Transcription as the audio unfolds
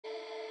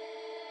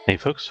Hey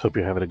folks, hope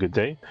you're having a good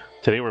day.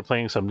 Today we're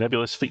playing some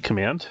Nebulous Fleet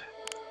Command.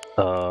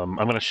 I'm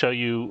going to show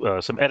you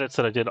some edits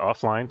that I did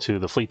offline to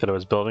the fleet that I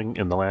was building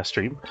in the last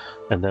stream,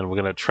 and then we're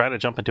going to try to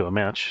jump into a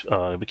match.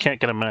 If we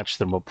can't get a match,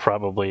 then we'll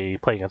probably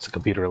play against the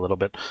computer a little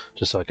bit,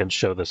 just so I can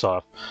show this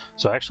off.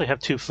 So I actually have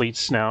two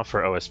fleets now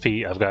for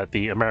OSP. I've got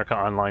the America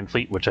Online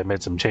fleet, which I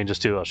made some changes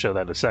to. I'll show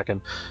that in a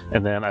second.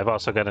 And then I've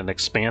also got an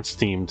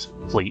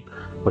Expanse-themed fleet,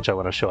 which I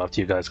want to show off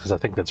to you guys because I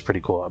think that's pretty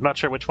cool. I'm not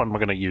sure which one we're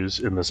going to use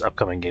in this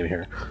upcoming game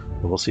here,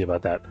 but we'll see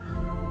about that.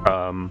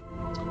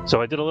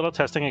 So I did a little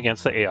testing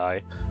against the AI.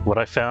 What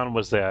I found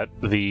was that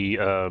the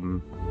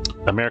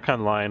America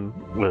Online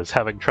was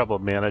having trouble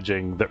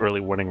managing the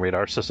early warning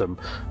radar system.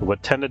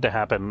 What tended to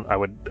happen, I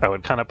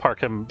would kind of park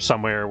him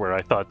somewhere where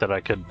I thought that I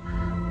could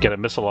get a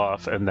missile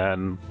off, and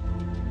then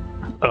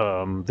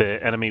the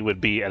enemy would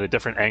be at a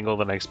different angle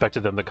than I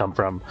expected them to come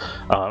from,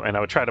 and I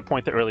would try to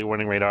point the early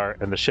warning radar,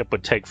 and the ship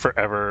would take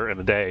forever and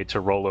a day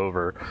to roll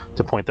over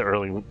to point the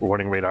early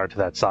warning radar to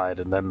that side,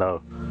 and then the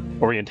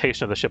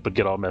orientation of the ship would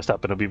get all messed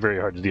up, and it would be very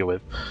hard to deal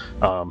with.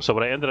 So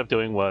what I ended up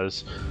doing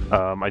was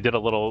I did a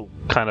little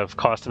kind of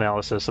cost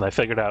analysis, and I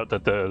figured out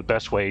that the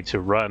best way to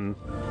run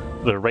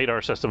the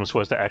radar systems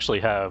was to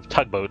actually have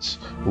tugboats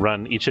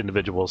run each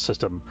individual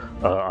system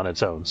on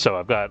its own. So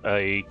I've got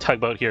a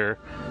tugboat here,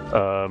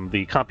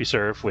 the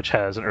CompuServe, which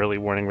has an early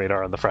warning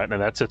radar on the front,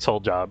 and that's its whole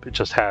job. It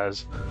just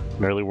has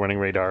an early warning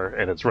radar,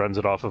 and it runs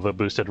it off of a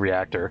boosted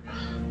reactor.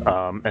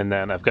 And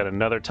then I've got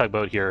another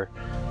tugboat here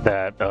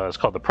that is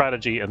called the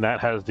Prodigy, and that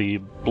has the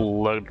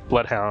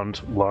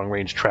Bloodhound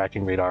long-range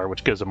tracking radar,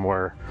 which gives a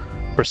more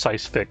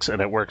precise fix,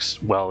 and it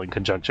works well in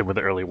conjunction with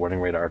the early warning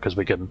radar because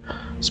we can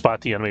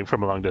spot the enemy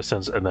from a long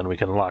distance, and then we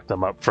can lock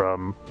them up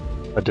from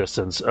a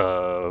distance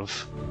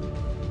of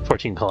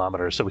 14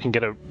 kilometers, so we can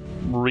get a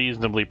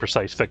reasonably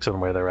precise fix on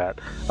where they're at.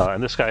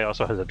 And this guy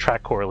also has a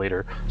track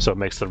correlator, so it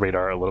makes the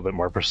radar a little bit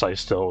more precise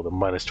still, with a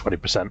minus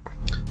 20%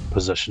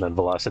 position and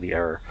velocity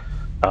error.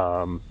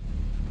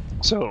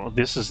 So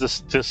these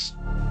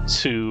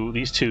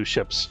two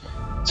ships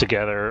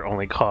together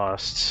only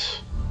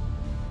cost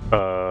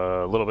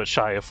a little bit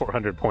shy of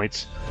 400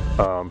 points,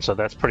 so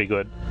that's pretty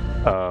good,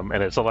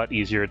 and it's a lot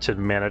easier to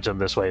manage them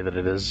this way than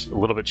it is, a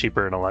little bit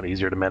cheaper and a lot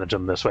easier to manage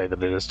them this way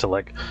than it is to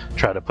like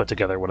try to put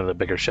together one of the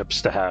bigger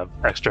ships to have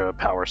extra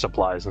power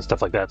supplies and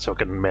stuff like that, so it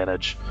can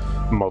manage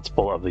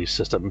multiple of these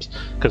systems,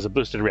 because a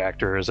boosted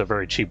reactor is a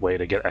very cheap way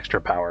to get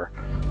extra power.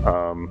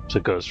 So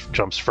it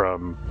jumps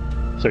from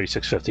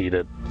 3650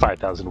 to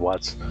 5000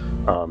 watts.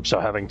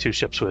 So having two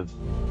ships with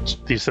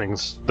these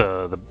things,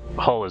 the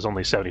hull is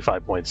only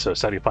 75 points, so a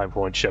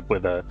 75-point ship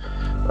with a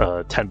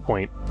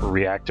 10-point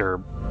reactor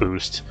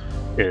boost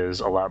is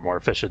a lot more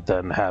efficient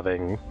than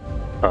having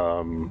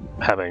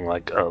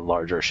like a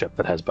larger ship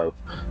that has both.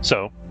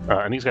 So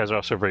and these guys are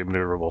also very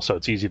maneuverable, so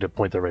it's easy to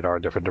point the radar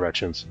in different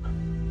directions.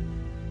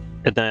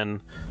 And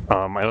then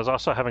I was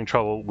also having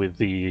trouble with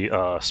the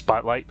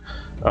spotlight.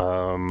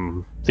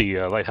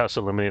 The lighthouse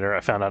illuminator, I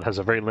found out, has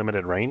a very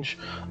limited range,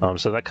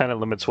 so that kind of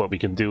limits what we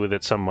can do with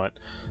it somewhat.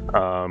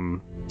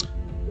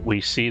 We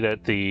see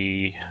that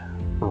the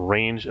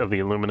range of the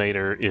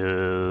illuminator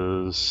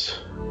is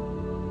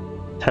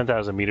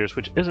 10,000 meters,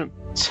 which isn't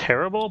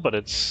terrible, but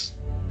it's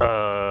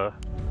not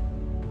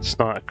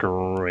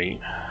great.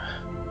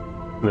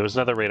 There was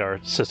another radar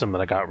system that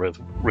I got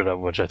rid of,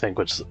 which I think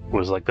was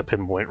like the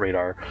pinpoint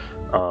radar.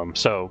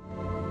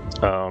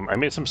 I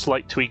made some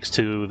slight tweaks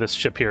to this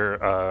ship here.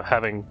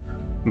 Having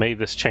made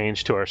this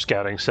change to our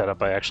scouting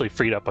setup, I actually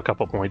freed up a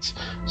couple points,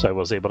 so I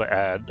was able to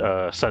add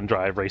a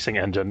SunDrive racing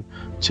engine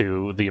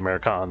to the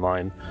America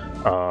Online,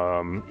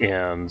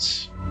 and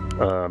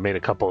made a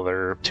couple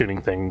other tuning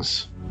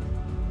things.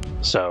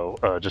 So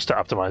just to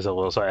optimize it a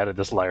little, so I added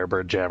this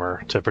Lyrebird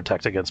jammer to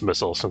protect against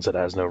missiles, since it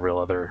has no real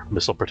other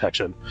missile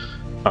protection.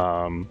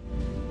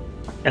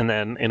 And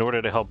then in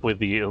order to help with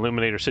the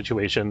illuminator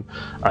situation,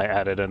 I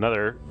added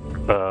another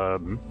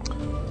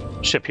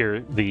ship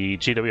here, the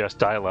GWS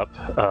Dial-Up,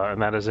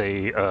 and that is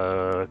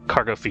a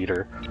cargo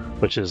feeder,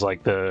 which is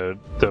like the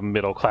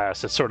middle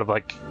class. It's sort of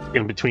like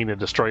in between a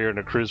destroyer and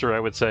a cruiser,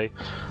 I would say,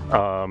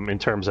 in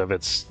terms of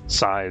its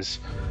size.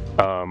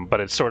 But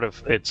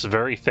it's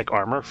very thick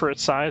armor for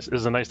its size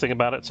is the nice thing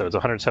about it. So it's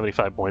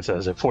 175 points. It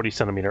has a 40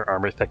 centimeter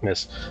armor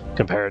thickness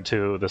compared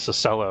to the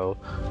Sassello.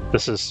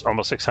 This is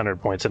almost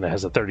 600 points, and it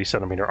has a 30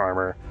 centimeter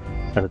armor.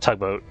 And the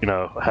tugboat,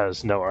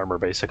 has no armor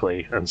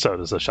basically, and so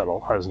does the shuttle,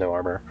 has no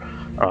armor.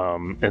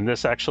 And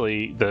this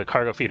actually, the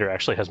cargo feeder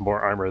actually has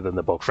more armor than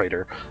the bulk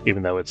freighter,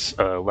 even though it's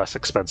a less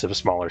expensive,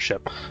 smaller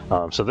ship.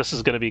 So this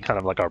is going to be kind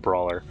of like our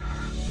brawler.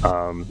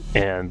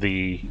 And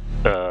the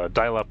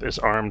dial-up is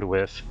armed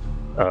with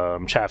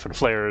chaff and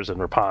flares and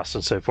riposte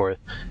and so forth,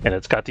 and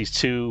it's got these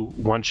two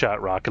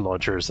one-shot rocket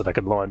launchers that I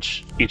can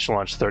each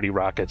launch 30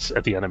 rockets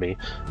at the enemy,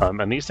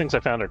 and these things I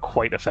found are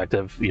quite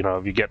effective.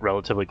 If you get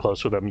relatively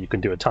close with them, you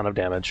can do a ton of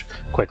damage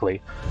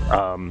quickly.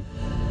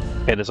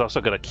 And it's also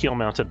got a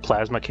keel-mounted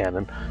plasma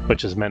cannon,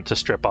 which is meant to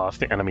strip off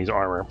the enemy's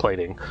armor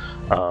plating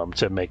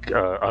to make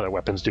other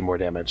weapons do more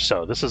damage.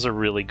 So this is a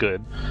really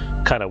good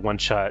kind of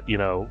one-shot,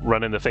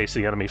 run in the face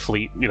of the enemy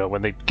fleet.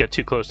 When they get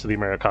too close to the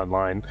American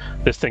line,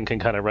 this thing can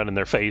kind of run in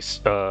their face,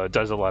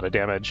 does a lot of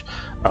damage,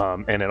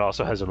 and it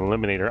also has an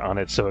illuminator on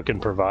it, so it can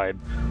provide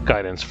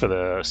guidance for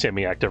the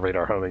semi-active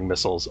radar homing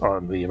missiles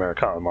on the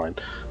American line.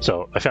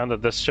 So I found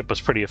that this ship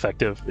was pretty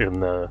effective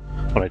when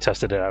I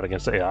tested it out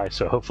against the AI,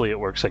 so hopefully it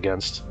works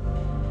against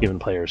human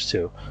players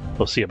too.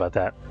 We'll see about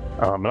that.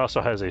 It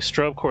also has a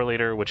strobe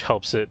correlator, which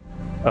helps it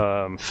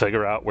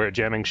figure out where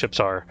jamming ships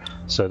are,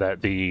 so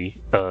that the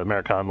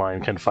American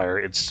line can fire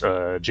its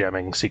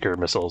jamming seeker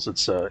missiles,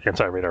 its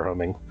anti-radar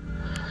homing.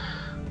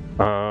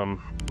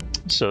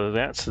 So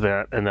that's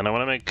that, and then I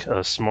want to make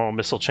a small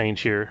missile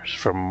change here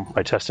from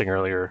my testing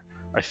earlier.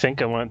 I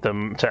think I want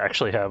them to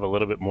actually have a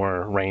little bit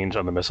more range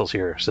on the missiles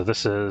here. So I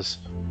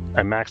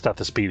maxed out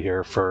the speed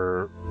here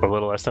for a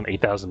little less than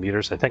 8,000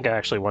 meters. I think I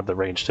actually want the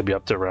range to be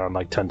up to around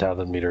like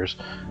 10,000 meters,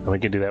 and we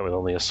can do that with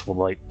only a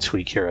slight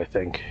tweak here, I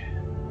think.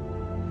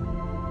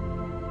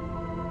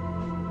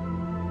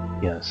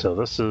 Yeah, so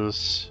this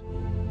is...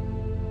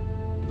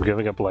 We're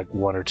giving up like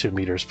 1 or 2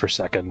 meters per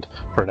second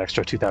for an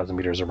extra 2,000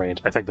 meters of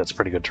range. I think that's a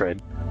pretty good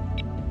trade.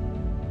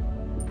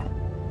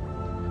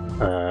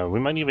 We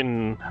might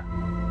even...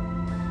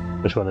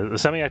 Which one? The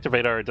semi-active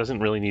radar, it doesn't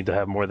really need to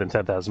have more than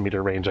 10,000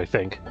 meter range, I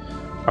think.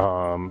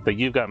 The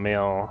You've Got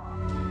Mail,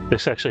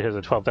 this actually has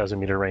a 12,000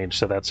 meter range,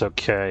 so that's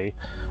okay.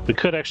 We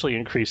could actually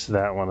increase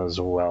that one as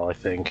well, I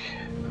think.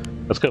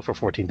 Let's go for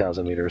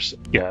 14,000 meters.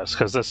 Yes,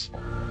 because this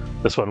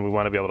one we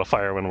want to be able to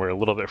fire when we're a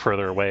little bit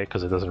further away,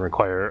 because it doesn't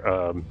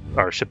require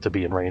our ship to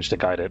be in range to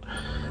guide it.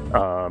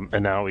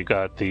 And now we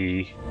got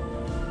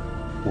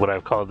what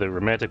I've called the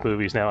romantic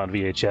movies now on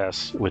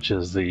VHS, which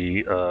is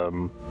the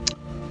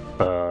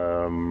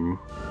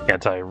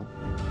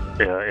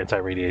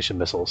anti-radiation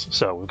missiles.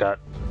 So we've got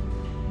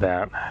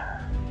that.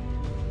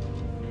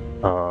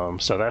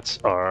 So that's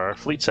our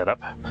fleet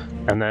setup.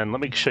 And then let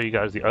me show you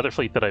guys the other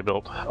fleet that I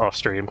built off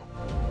stream,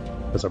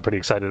 because I'm pretty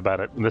excited about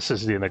it. And this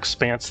is an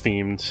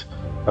Expanse-themed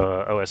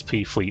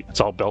OSP fleet.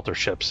 It's all belter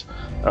ships.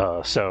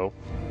 So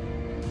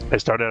I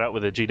started out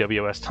with a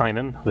GWS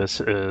Tynan. This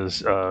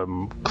is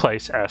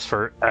Kleiss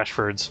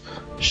Ashford's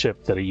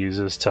ship that he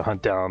uses to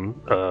hunt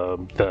down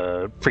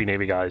the Free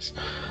Navy guys.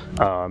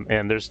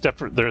 And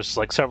there's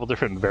like several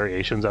different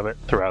variations of it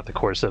throughout the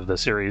course of the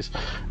series.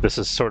 This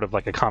is sort of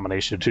like a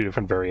combination of 2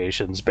 different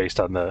variations based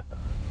on the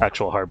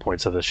actual hard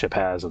points that the ship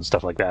has and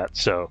stuff like that.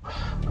 So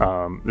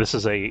this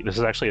is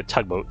actually a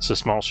tugboat. It's a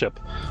small ship,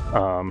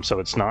 so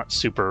it's not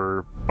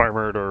super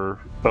armored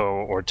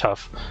or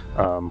tough,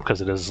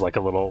 because it is like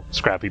a little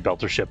scrappy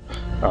belter ship.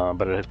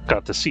 But it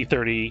got the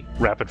C-30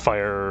 rapid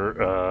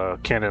fire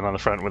cannon on the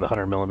front with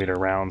 100mm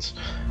rounds.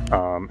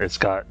 It's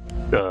got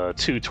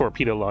 2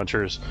 torpedo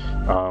launchers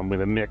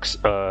with a mix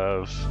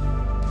of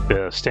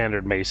the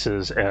standard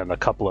maces and a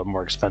couple of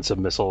more expensive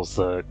missiles,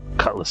 the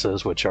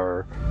cutlasses, which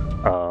are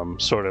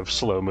sort of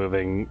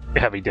slow-moving,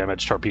 heavy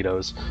damage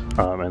torpedoes,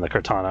 and the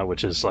Cortana,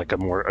 which is like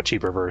a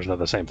cheaper version of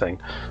the same thing.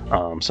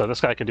 So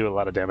this guy can do a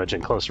lot of damage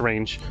in close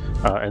range,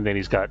 and then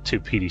he's got 2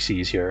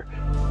 PDCs here.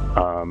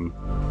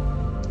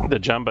 The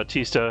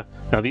Giambattista.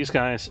 Now these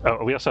guys,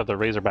 we also have the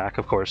Razorback,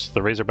 of course.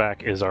 The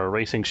Razorback is our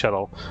racing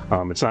shuttle.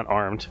 It's not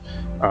armed.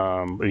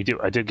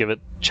 I did give it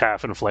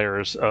chaff and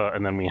flares,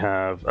 and then we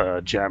have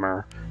a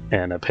jammer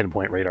and a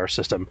pinpoint radar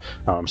system.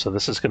 So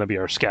this is going to be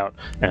our scout,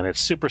 and it's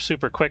super,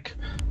 super quick.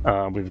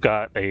 We've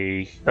got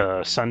a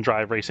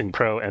SunDrive Racing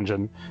Pro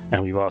engine,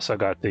 and we've also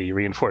got the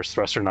reinforced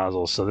thruster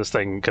nozzles, so this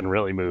thing can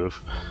really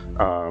move.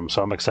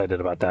 So I'm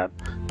excited about that.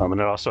 And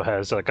it also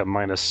has like a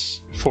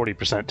minus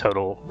 40%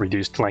 total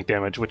reduced flank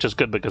damage, which is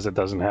good because it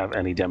doesn't have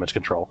any damage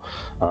control,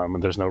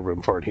 and there's no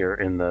room for it here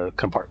in the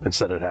compartments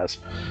that it has.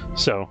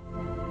 So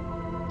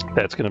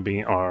that's going to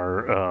be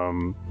our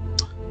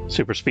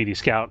super speedy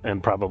scout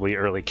and probably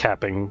early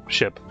capping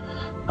ship.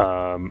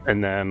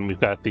 And then we've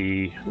got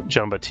the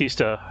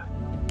Giambattista.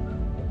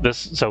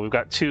 So we've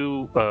got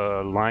 2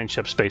 line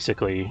ships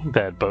basically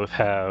that both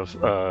have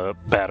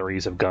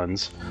batteries of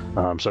guns.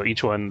 So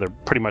each one, they're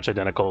pretty much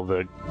identical.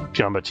 The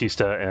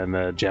Giambattista and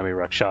the Jammi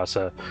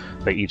Rakshasa,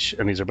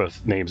 and these are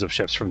both names of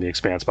ships from the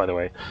Expanse, by the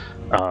way.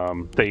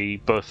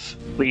 They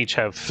each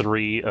have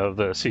 3 of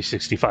the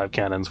C-65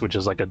 cannons, which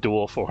is like a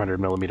dual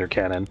 400mm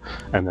cannon,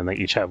 and then they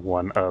each have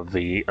 1 of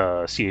the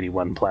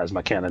C-81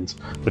 plasma cannons,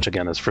 which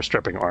again is for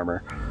stripping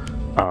armor.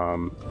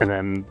 And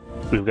then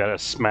we've got a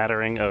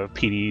smattering of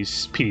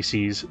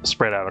PDCs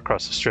spread out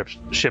across the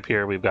ship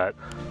here. We've got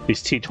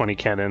these T-20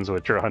 cannons,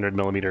 which are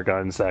 100mm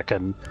guns that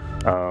can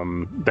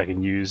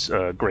use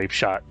grape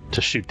shot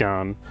to shoot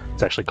down.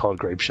 It's actually called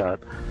grape shot.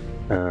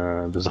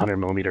 There's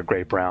 100mm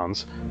grape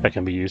rounds that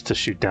can be used to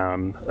shoot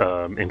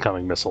down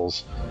incoming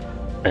missiles.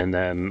 And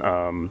then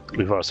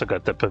we've also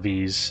got the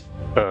Pavis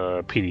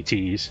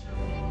PDTs.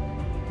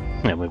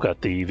 And we've got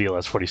the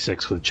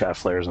VLS-46 with chaff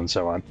flares and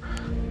so on.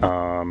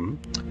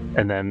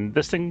 And then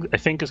this thing, I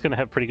think, is going to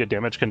have pretty good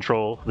damage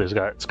control. It's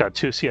got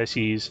 2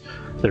 CICs,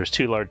 there's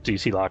 2 large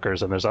DC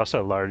lockers, and there's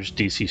also a large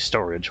DC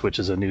storage, which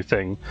is a new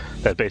thing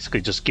that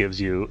basically just gives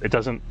you... It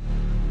doesn't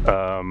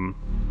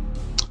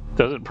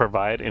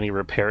provide any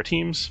repair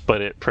teams,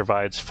 but it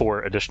provides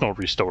 4 additional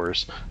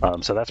restores.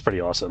 So that's pretty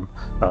awesome,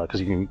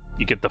 because you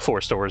get the 4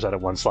 stores out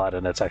of 1 slot,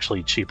 and it's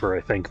actually cheaper,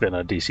 I think, than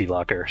a DC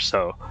locker.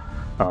 So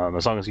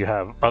as long as you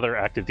have other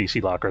active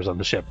DC lockers on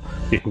the ship,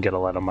 you can get a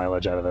lot of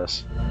mileage out of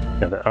this.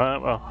 And,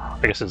 well, I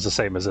guess it's the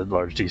same as a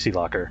large DC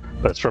locker,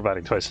 but it's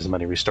providing twice as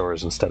many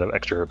restores instead of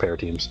extra repair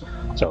teams.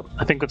 So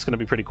I think that's going to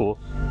be pretty cool.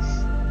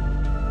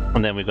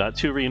 And then we've got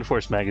 2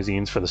 reinforced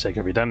magazines for the sake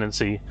of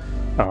redundancy,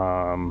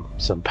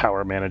 some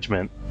power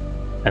management,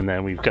 and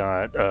then we've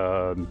got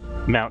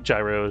mount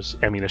gyros,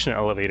 ammunition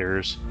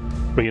elevators,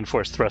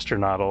 reinforced thruster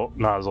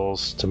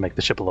nozzles to make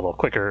the ship a little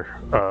quicker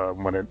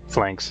when it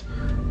flanks,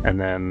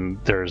 and then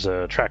there's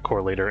a track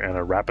correlator and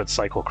a rapid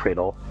cycle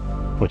cradle,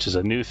 which is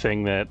a new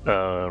thing that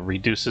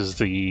reduces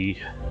the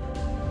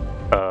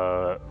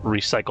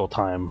recycle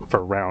time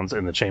for rounds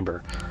in the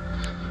chamber.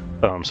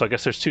 So I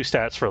guess there's 2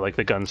 stats for like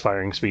the gun's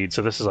firing speed.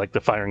 So this is like the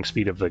firing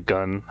speed of the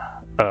gun,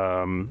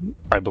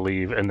 I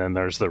believe, and then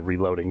there's the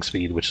reloading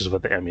speed, which is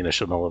what the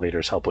ammunition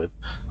elevators help with.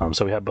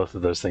 So we have both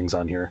of those things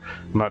on here.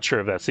 I'm not sure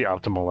if that's the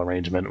optimal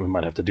arrangement. We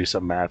might have to do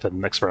some math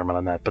and experiment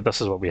on that, but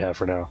this is what we have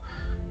for now.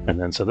 And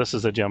then so this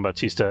is the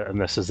Giambattista, and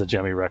this is the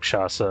Gemmi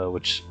Rakshasa,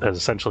 which has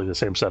essentially the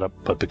same setup,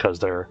 but because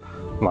they're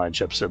line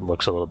ships, it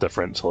looks a little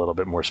different. It's a little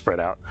bit more spread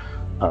out.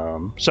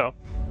 So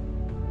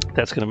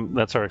that's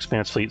our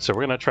Expanse fleet. So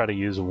we're gonna try to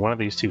use one of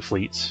these 2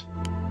 fleets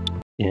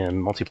in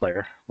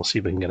multiplayer. We'll see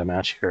if we can get a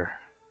match here.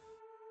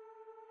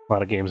 A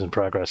lot of games in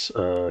progress.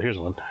 Here's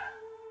one.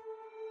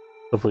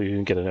 Hopefully you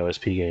can get an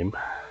OSP game.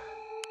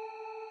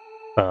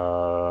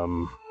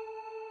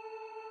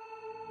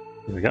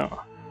 Here we go.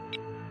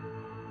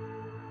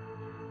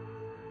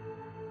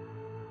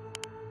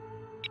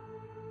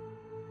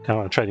 I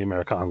want to try the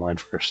America Online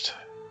first.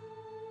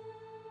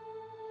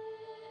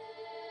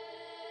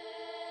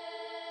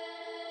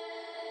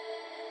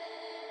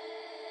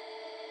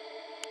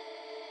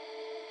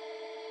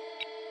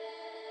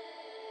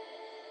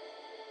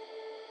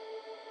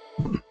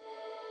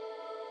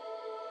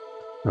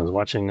 I was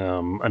watching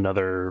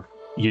another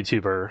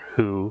YouTuber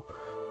who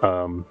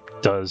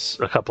does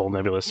a couple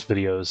Nebulous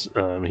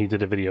videos. He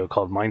did a video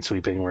called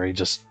Minesweeping where he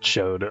just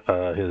showed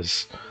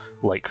his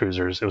light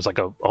cruisers. It was like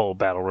a whole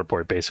battle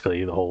report,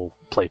 basically. The whole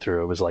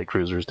playthrough of his light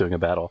cruisers doing a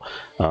battle.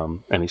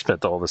 And he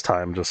spent all this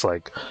time just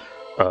like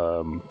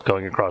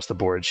going across the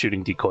board,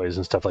 shooting decoys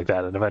and stuff like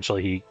that. And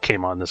eventually he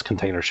came on this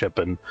container ship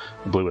and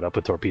blew it up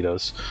with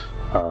torpedoes.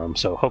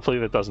 So hopefully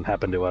that doesn't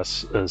happen to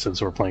us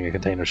since we're playing a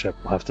container ship.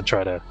 We'll have to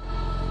try to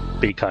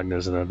be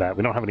cognizant of that.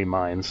 We don't have any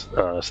mines,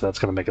 so that's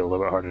going to make it a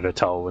little bit harder to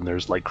tell when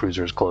there's light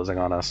cruisers closing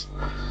on us.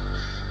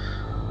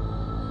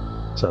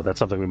 So that's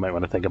something we might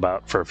want to think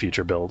about for a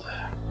future build.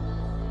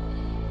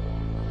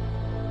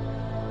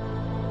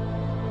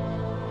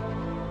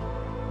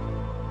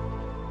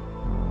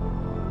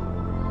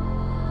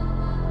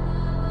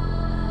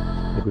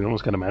 We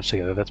almost got a match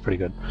together. That's pretty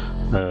good.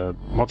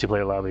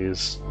 Multiplayer lobby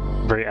is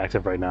very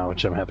active right now,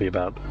 which I'm happy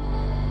about,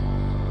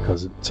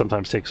 because it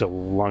sometimes takes a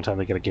long time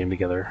to get a game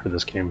together for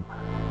this game.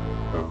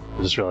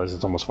 I just realized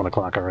it's almost 1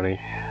 o'clock already,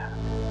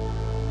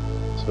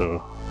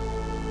 so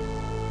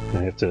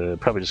I have to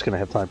probably just gonna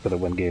have time for the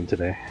 1 game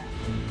today.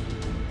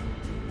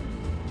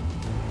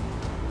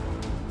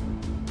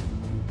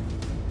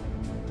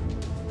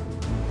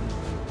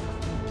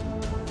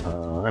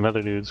 And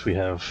other news we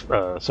have,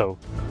 so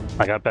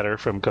I got better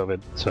from COVID,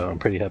 so I'm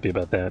pretty happy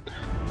about that.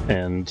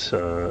 And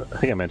I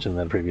think I mentioned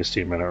that in the previous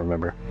stream, I don't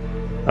remember.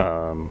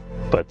 And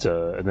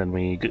then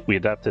we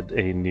adopted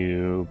a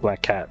new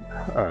black cat,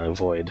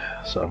 Void.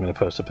 So I'm going to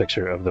post a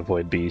picture of the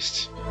Void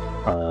Beast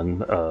on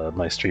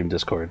my stream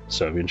Discord.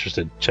 So if you're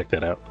interested, check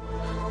that out.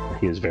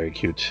 He is very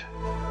cute.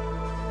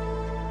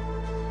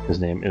 His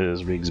name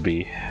is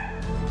Rigsby.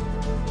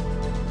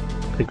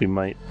 I think we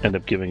might end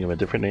up giving him a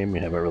different name. We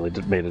haven't really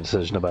made a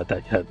decision about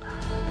that yet.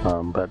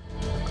 But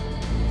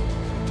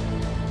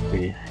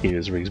he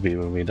was Rigsby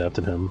when we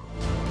adopted him.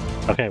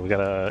 Okay, we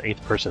got a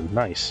 8th person.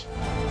 Nice.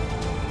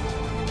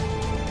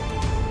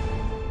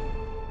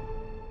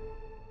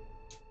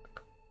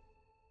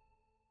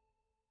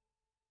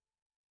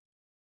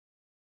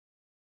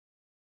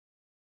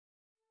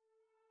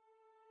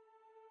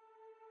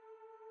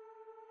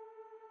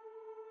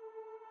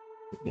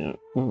 Yeah.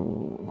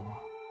 Ooh.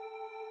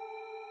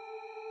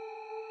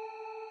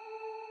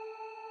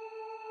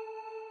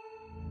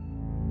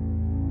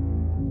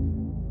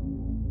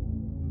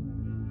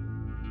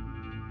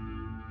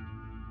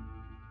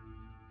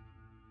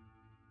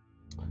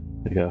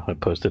 There you go. I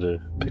posted a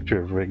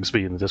picture of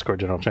Rigsby in the Discord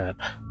general chat.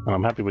 And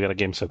I'm happy we got a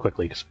game so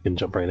quickly because we can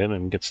jump right in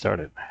and get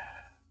started.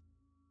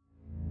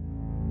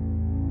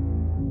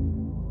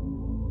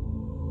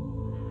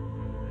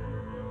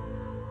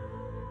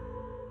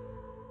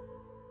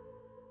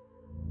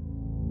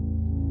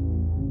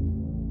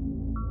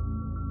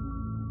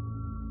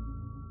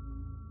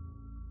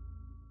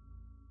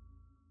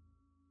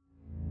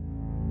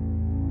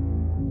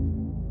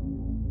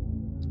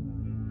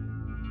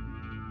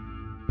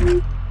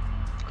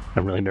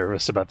 I'm really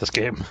nervous about this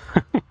game.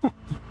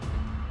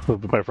 It'll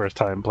be my first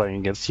time playing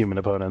against human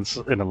opponents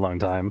in a long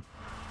time.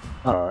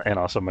 And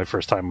also my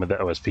first time with the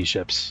OSP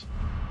ships.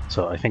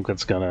 So I think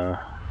that's gonna...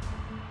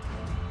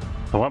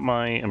 I want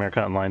my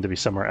America Online to be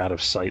somewhere out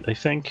of sight, I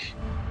think.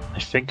 I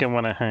think I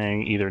want to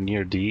hang either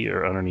near D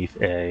or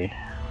underneath A.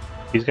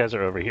 These guys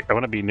are over here. I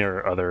want to be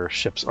near other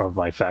ships of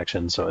my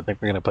faction, so I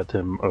think we're going to put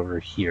them over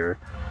here.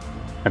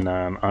 And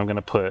then I'm going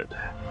to put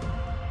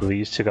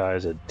these two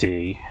guys at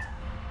D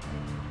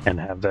and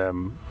have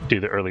them do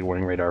the early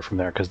warning radar from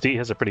there, because D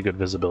has a pretty good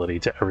visibility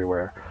to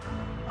everywhere.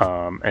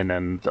 And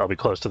then I'll be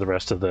close to the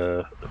rest of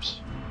the... Oops.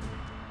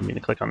 I mean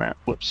to click on that.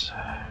 Whoops.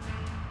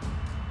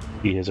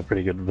 D has a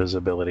pretty good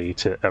visibility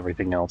to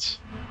everything else.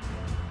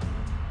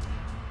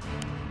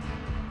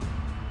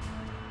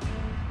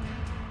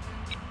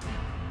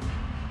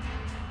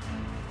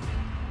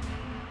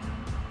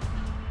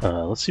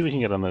 Let's see what we can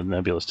get on the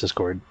Nebulous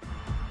Discord.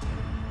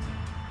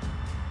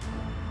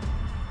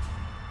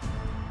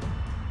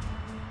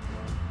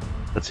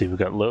 Let's see, we've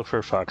got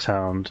Loafer,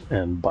 Foxhound,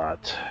 and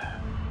Bot.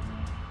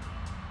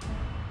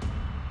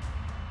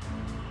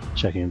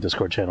 Checking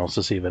Discord channels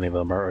to see if any of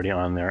them are already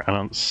on there. I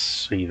don't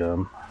see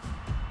them.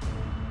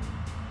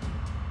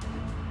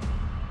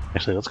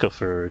 Actually, let's go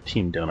for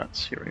Team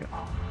Donuts. Here we go.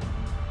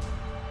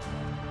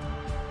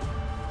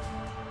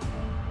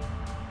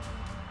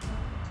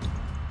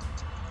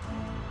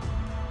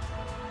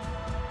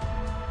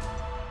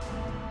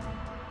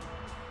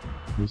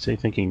 You say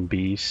thinking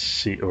B,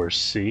 C, or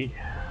C?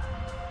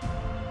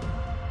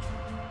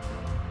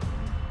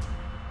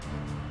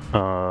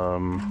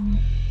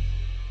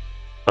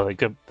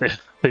 Like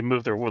they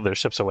moved their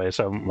ships away,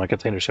 so my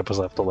container ship was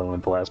left alone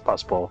at the last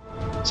possible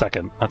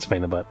second. That's a pain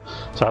in the butt.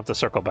 So I have to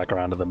circle back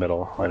around to the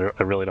middle. I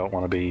really don't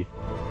want to be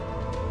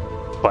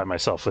by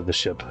myself with the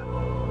ship,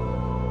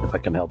 if I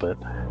can help it.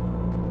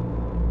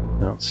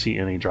 I don't see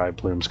any dry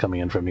plumes coming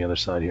in from the other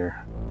side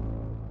here.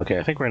 Okay,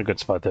 I think we're in a good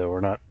spot though.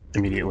 We're not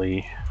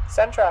immediately...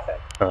 Send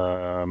traffic.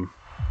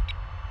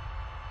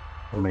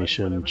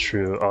 Formation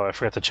true. Oh, I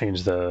forgot to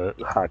change the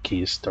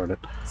hotkeys. Darn it.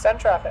 Send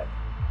traffic.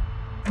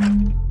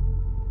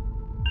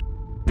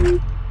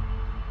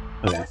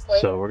 Okay,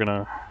 so we're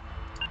gonna...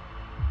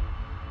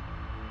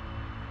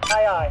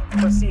 Aye, aye.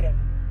 Proceeding.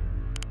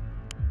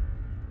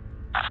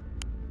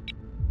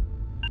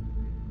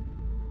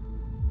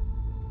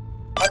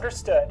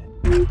 Understood.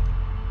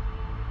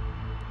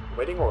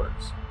 Waiting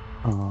orders.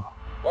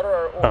 What are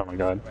our orders? Oh my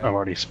god, I'm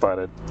already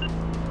spotted.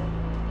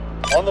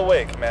 On the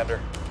way,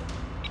 Commander.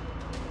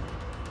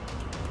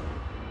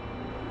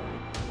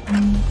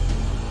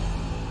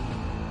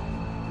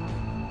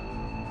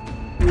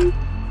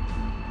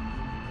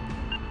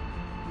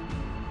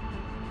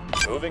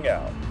 Moving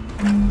out.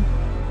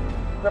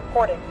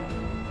 Reporting.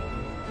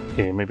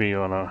 Okay, maybe you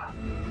wanna...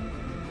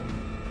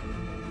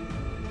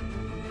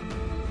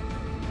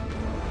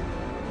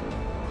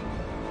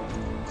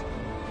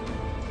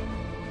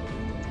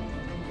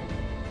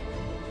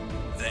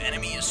 The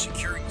enemy is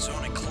securing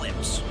zone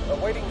eclipse.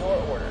 Awaiting your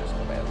orders,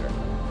 Commander.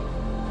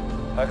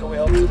 How can we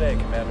help today,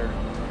 Commander?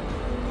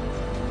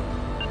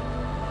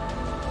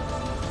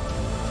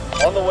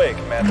 On the way,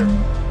 Commander.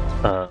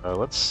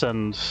 Let's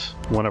send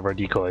one of our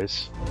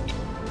decoys.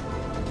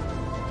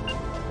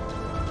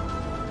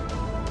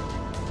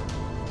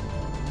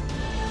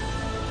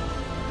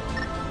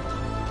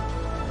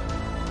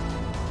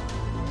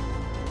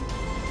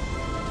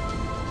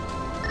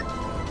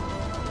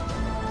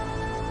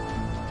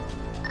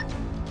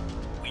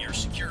 We are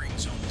securing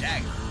zone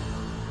Dagger.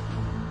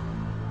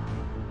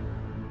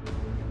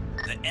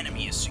 The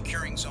enemy is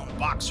securing zone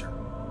Boxer.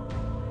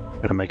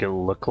 Gonna make it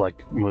look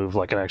like, move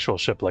like an actual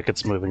ship, like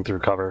it's moving through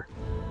cover.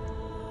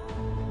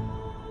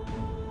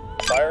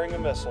 Firing a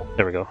missile.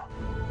 There we go.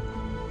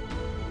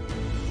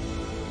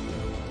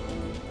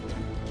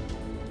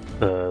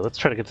 Let's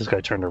try to get this guy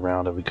turned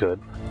around if we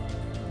could.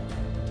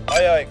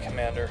 Aye, aye,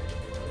 Commander.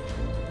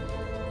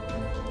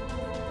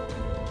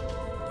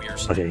 We are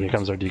Okay, here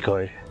comes our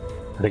decoy.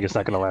 I think it's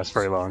not gonna last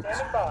very long.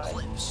 Stand by.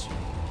 eclipse.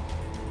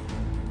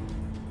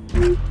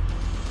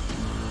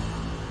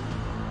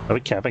 Are we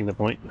capping the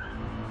point?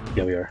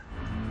 Yeah, we are.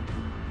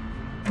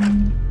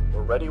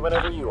 We're ready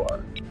whenever you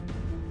are.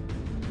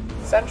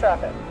 Send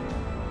traffic.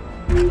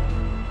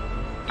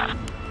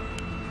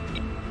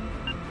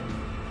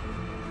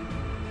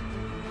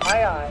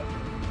 Aye, aye.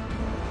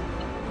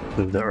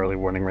 Move the early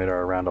warning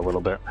radar around a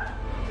little bit.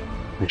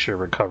 Make sure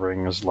we're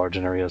covering as large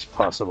an area as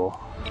possible.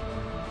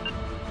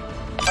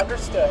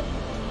 Understood.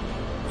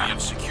 We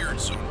have secured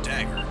zone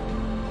Dagger.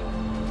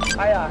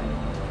 Aye, aye.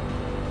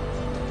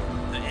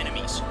 The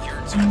enemy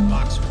secured zone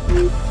Boxer.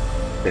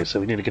 Okay, so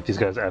we need to get these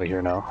guys out of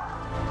here now.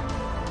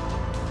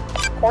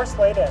 Course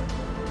laid in.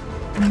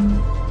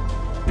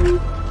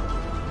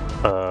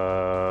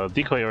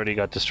 Decoy already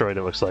got destroyed,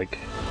 it looks like.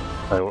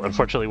 I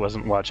unfortunately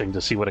wasn't watching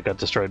to see what it got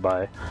destroyed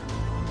by.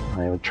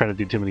 I was trying to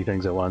do too many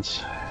things at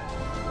once.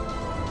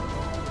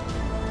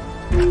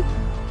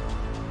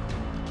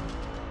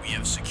 We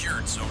have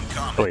secured zone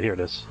Combat. Oh wait, here it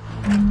is.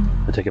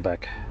 I take it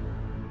back.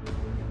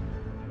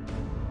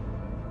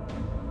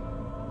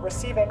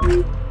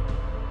 Receiving.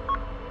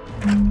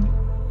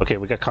 Okay,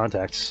 we got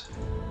contacts.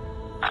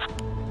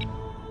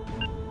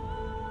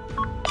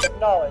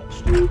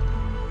 Acknowledged.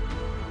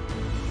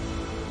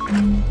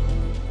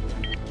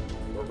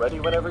 We're ready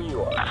whenever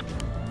you are.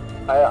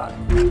 Aye,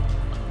 aye.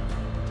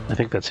 I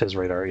think that's his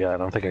radar. Yeah, I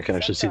don't think I can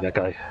actually see that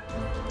guy.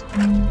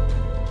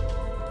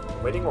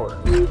 Waiting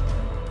orders.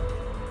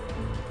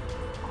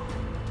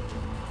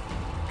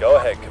 Go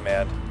ahead,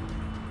 Command.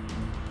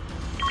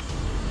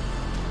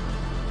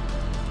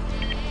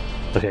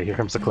 Okay, here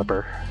comes the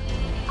Clipper.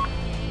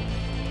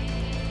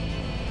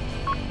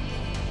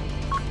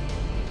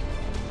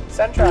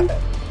 Send traffic.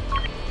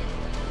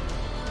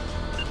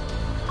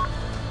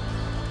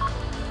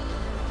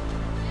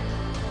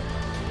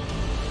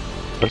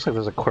 Looks like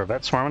there's a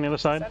Corvette swarm on the other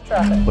side. Send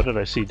traffic. What did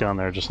I see down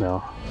there just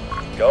now?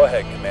 Go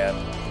ahead, Command.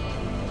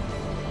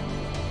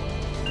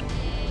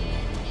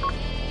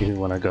 You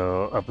want to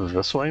go up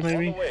this way, On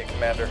maybe? the way,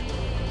 Commander.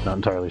 Not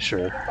entirely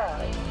sure.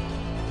 Goodbye.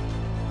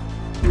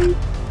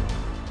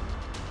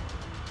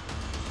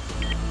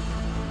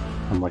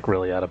 I'm like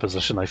really out of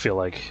position, I feel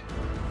like.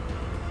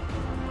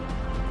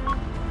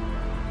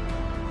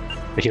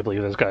 I can't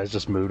believe those guys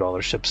just moved all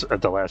their ships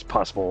at the last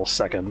possible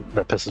second.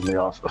 That pisses me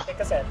off.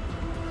 Take us in.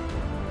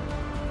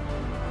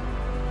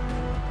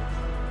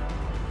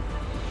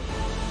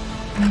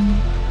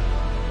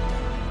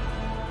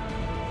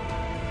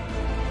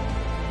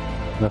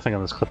 Nothing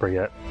on this Clipper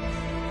yet.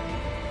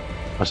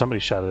 Oh, somebody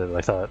shot at it,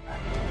 I thought.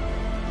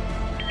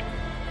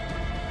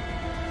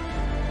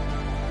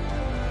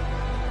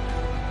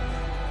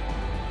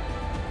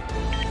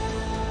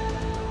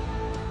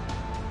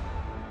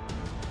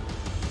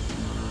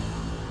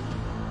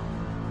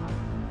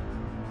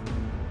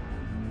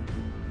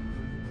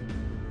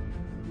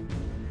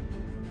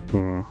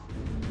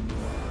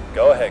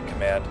 Go ahead,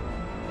 Command.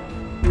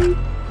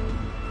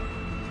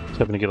 Just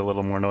hoping to get a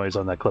little more noise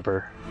on that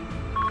Clipper.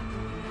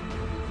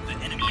 The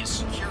enemy is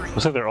securing.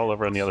 Looks like they're all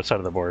over on the other side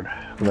of the board.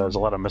 There's a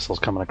lot of missiles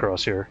coming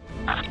across here.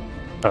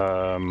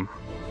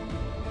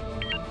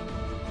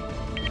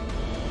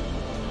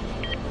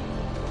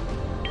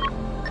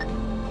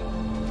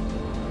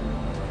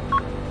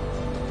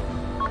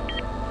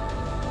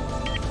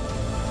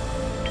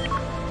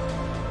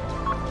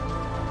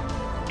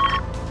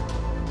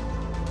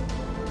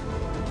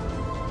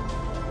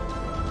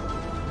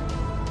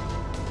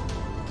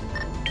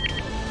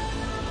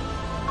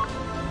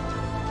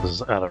 This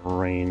is out of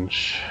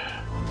range.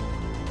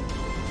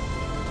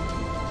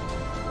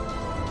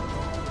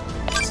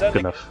 Good Sending.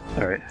 enough.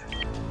 Alright.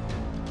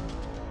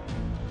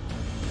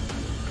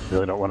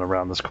 Really don't want to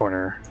round this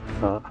corner.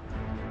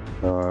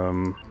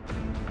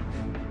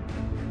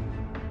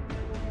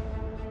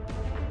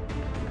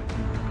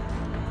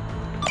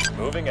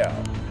 Moving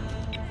out.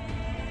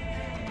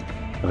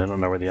 I don't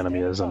know where the enemy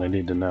is, and I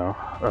need to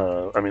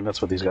know. I mean,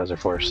 that's what these guys are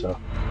for, so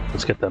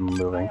let's get them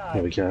moving.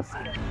 Yeah, we can.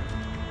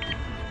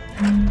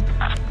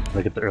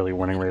 I'll get the early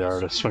warning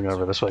radar to swing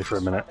over this way for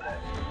a minute.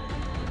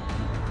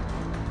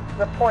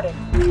 Reporting.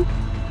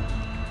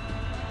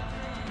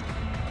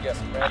 Yes,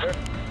 Commander.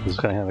 This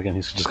guy have again,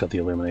 he's just got the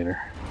illuminator.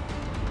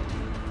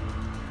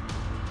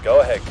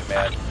 Go ahead,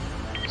 Command.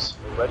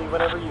 We're ready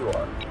whenever you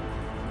are.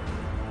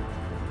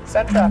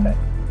 Send traffic.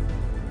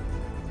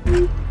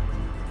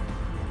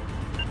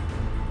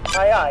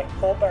 Aye, aye.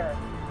 Full burn.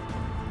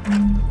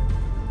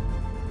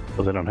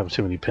 Well, they don't have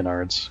too many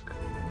pinards.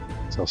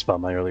 So I'll spot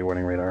my early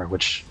warning radar,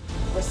 which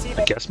I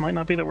Receiving. guess might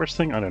not be the worst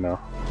thing. I don't know.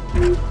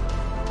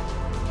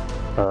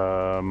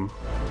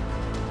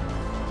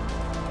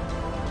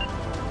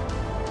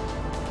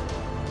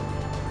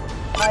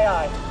 Aye,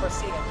 aye.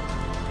 Proceeding.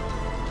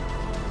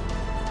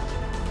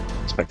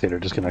 Spectator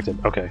disconnected.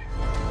 Okay.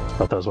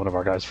 Thought that was one of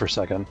our guys for a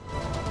second.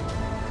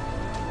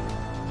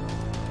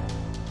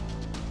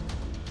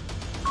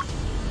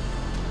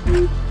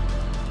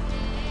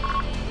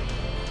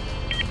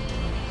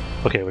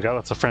 Okay, we got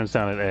lots of friends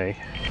down at A.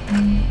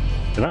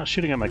 They're not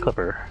shooting at my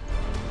Clipper.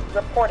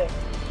 Reporting.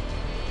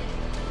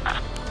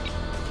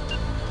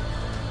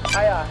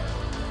 Aye, aye.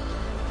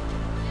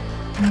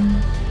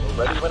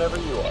 We're ready whenever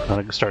you are. I'm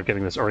gonna start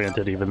getting this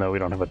oriented even though we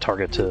don't have a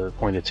target to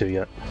point it to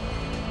yet.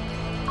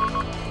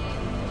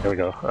 There we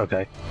go,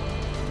 okay.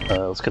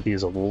 Let's get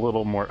these a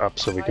little more up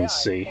so we can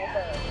see. Full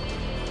burn.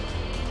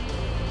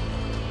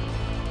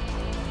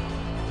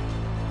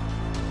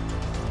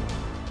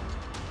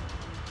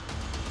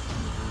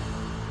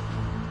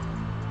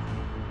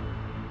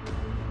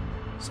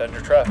 Send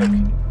your traffic.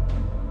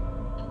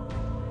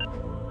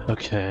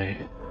 Okay.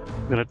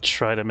 I'm gonna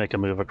try to make a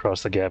move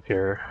across the gap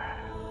here.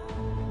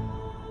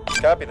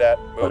 Copy that.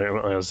 But I Move. didn't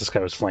realize this guy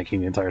was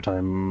flanking the entire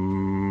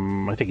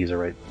time. I think he's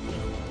alright.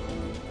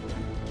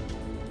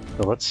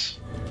 So let's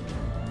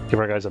give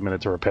our guys a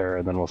minute to repair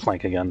and then we'll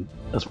flank again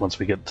as once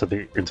we get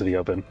to into the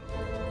open.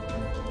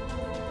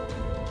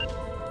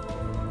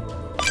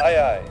 Aye,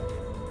 aye.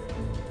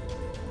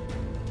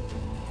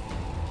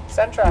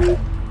 Send traffic.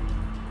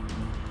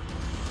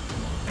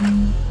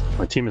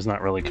 My team is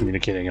not really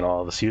communicating at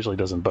all. This usually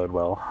doesn't bode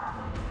well.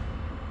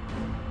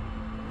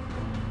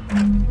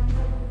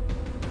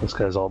 This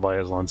guy's all by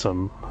his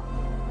lonesome.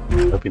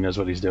 Hope he knows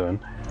what he's doing.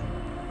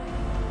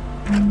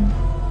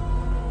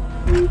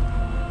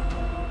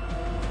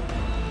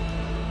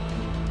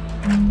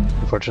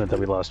 Unfortunate that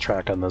we lost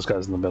track on those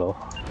guys in the middle.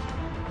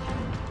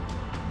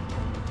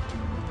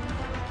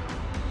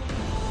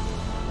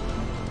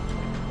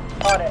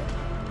 On it.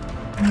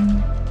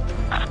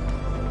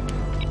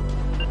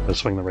 Let's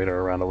swing the radar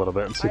around a little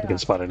bit and see if we can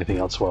spot anything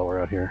else while we're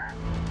out here.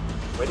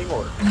 Waiting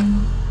orders.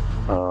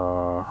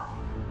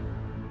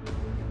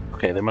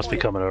 Okay, they must be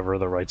coming over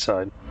the right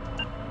side.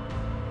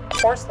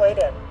 Course laid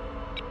in.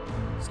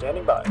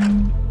 Standing by.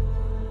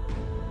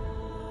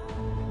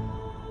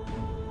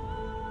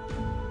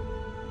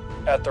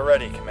 At the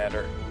ready,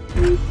 Commander.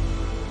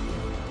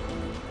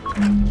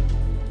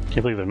 Can't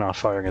believe they're not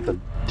firing at the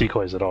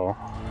decoys at all.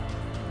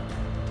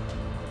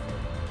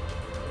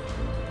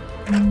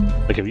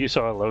 Like, if you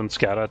saw a lone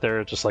scout out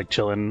there just like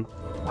chilling,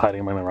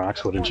 hiding among the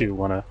rocks, wouldn't you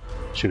want to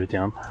shoot it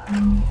down?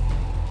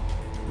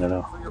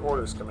 No. For your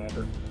orders,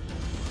 Commander.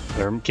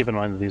 Keep in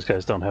mind that these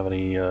guys don't have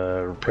any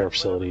repair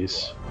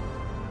facilities.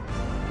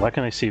 Why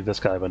can I see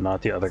this guy but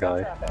not the other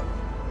guy? Traffic.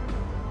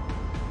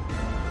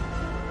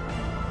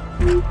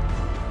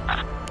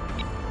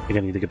 I think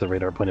I need to get the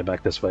radar pointed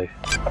back this way.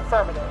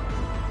 Affirmative.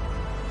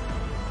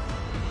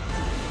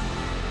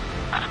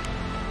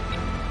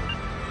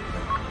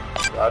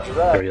 Roger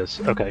that. There he is.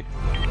 Okay.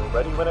 We're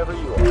ready whenever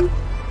you are.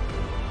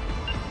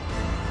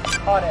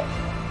 On it.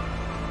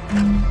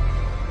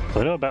 So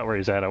I know about where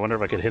he's at. I wonder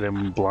if I could hit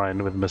him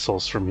blind with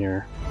missiles from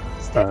here.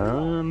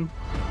 Standing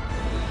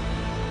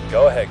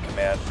Go ahead,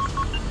 Command.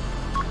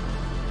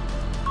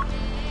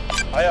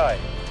 Aye aye.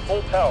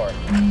 Full power.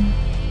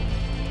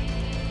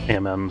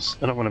 AMMs.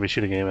 I don't want to be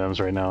shooting AMMs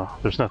right now.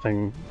 There's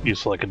nothing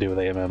useful I could do with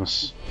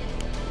AMMs.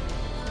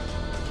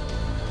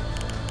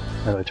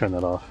 How do I turn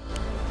that off?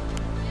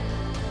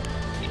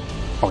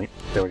 Point.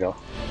 There we go.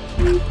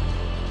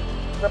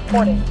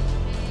 Reporting.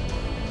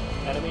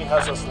 Enemy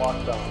has us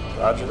locked on.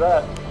 Roger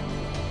that.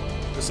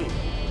 Proceed.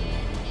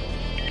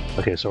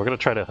 Okay, so we're going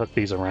to try to hook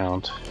these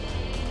around.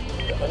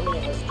 The enemy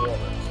has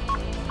jammers.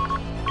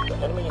 The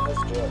enemy has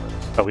jammers.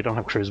 Oh, we don't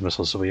have cruise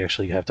missiles, so we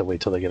actually have to wait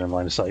till they get in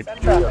line of sight. Send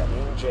We are traffic.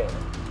 being jammed.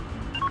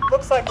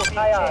 Looks like we're being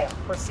jammed.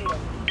 Proceeding.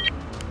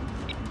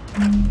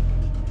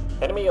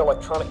 Enemy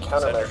electronic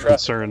countermeasure.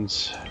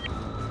 Concerns.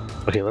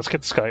 Okay, let's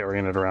get Sky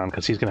oriented around,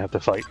 because he's going to have to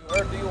fight. You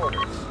heard the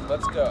orders.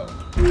 Let's go.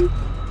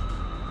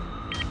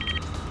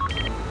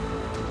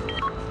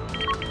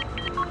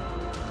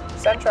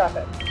 Send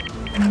traffic.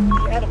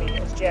 The enemy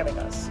is jamming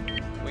us.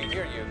 We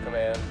hear you,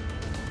 Command.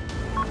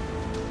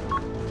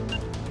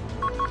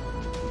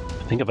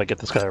 I think if I get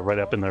this guy right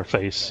up in their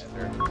face,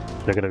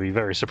 they're going to be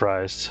very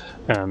surprised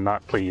and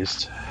not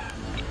pleased.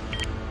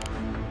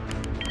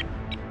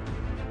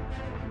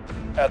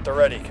 At the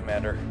ready,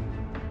 Commander.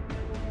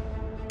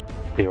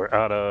 Okay, we're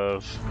out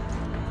of...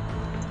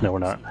 No, we're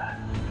not.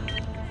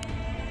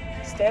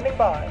 Standing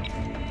by.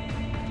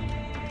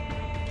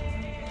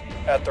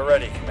 At the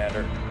ready,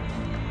 Commander.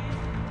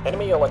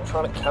 Enemy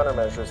electronic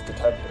countermeasures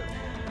detected.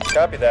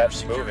 Copy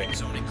that. Moving.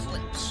 Zone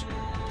eclipse.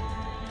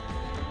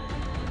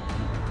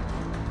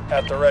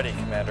 At the ready,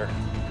 Commander.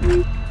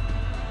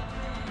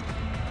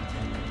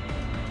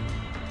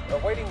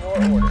 Awaiting your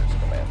orders,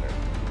 Commander.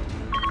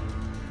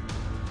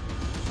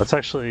 Let's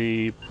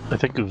actually... I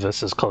think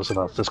this is close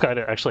enough. This guy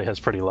actually has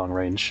pretty long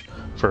range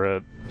for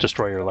a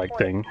destroyer-like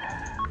thing.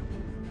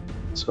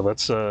 So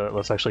let's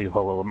actually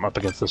follow him up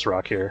against this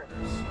rock here.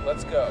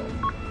 Let's go.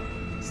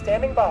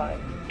 Standing by.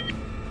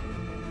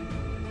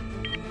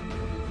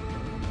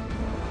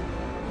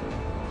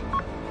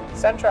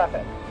 Send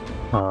traffic.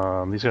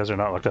 These guys are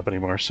not locked up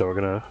anymore, so we're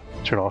gonna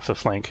turn off the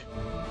flank.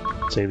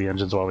 Save the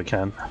engines while we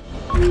can.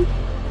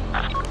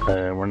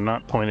 We're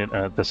not pointed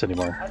at this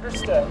anymore.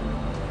 Understood.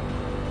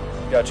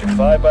 Got you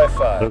 5 by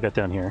 5. We'll get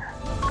down here.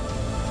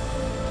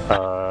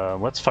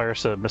 Let's fire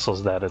some missiles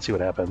at that and see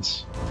what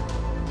happens.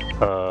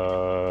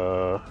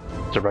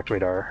 Direct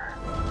radar.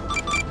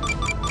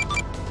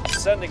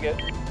 Sending it.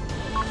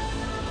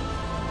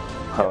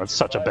 Oh, it's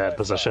such a bad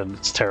position.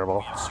 It's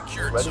terrible.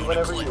 Secured Ready zone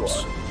whenever you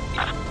eclipse.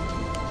 are.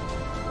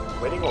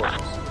 Waiting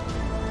orders.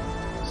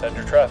 Send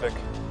your traffic.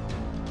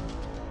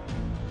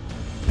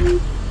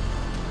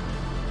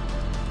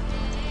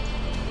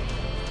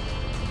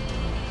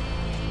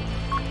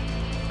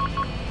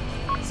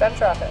 Send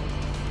traffic.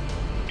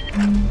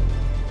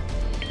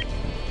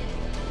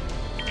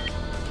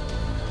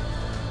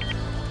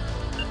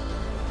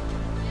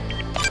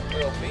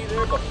 We'll be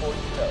there before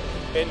you know it.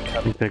 I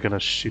Incoming. think they're gonna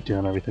shoot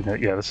down everything.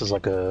 Yeah, this is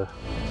like a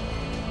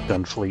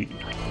gun fleet.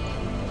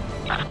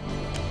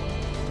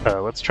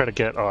 Let's try to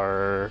get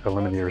our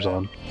eliminators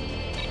on.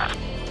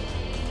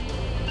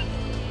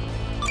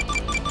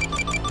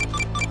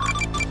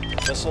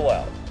 Missile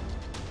out.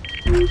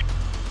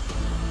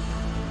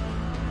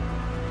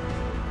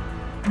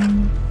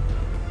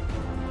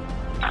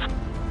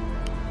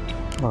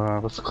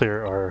 Let's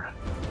clear our...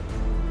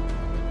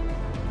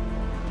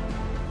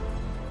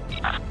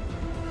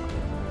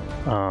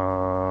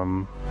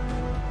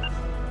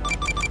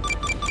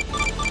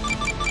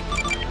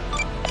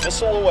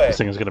 Missile away. This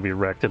thing is going to be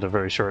wrecked in a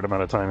very short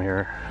amount of time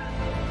here.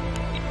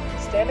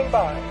 Standing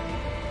by.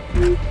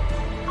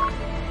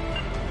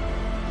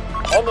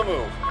 On the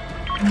move.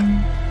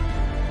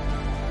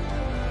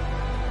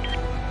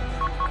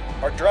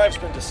 Our drive's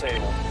been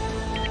disabled.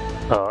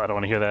 Oh, I don't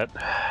want to hear that.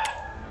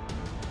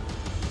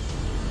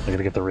 I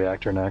gotta get the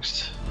reactor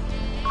next.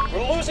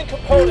 We're losing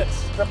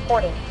components.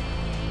 Reporting.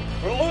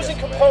 We're losing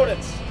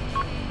components.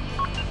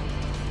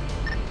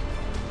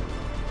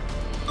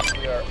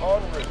 We are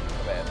en route,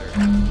 Commander.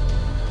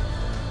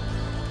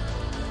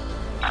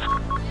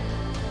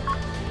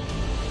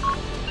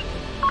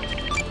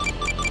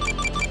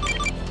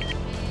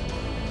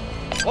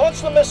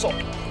 Launch the missile.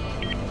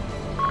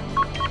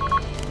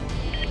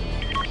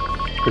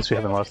 At least we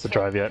haven't lost the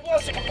drive yet.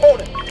 Lost a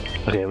component.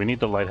 Okay, we need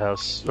the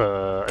lighthouse.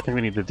 I think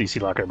we need the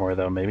DC locker more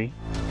though, maybe?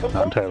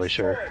 Not entirely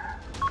sure.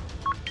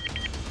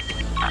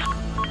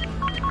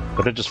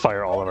 But then just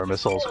fire all of our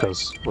missiles,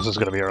 because this is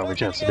going to be our only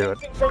chance to do it.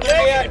 From the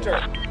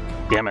reactor.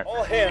 Damn it.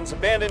 All hands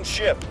abandon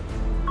ship.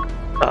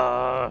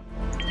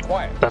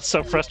 Quiet. That's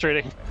so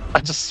frustrating.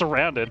 I'm just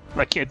surrounded.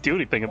 I can't do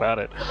anything about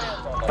it.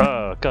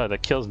 Oh god,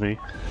 that kills me.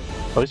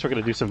 At least we're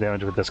going to do some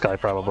damage with this guy,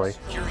 probably.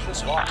 Securing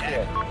zone Locked B.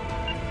 in.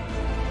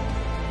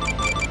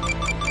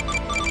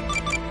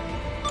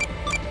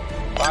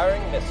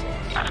 Firing missiles.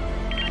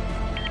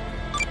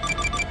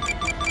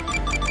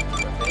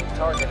 We're being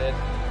targeted.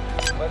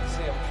 Let's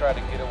see them try to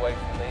get away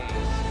from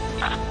these.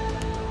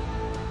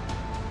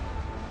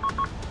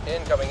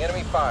 Incoming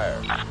enemy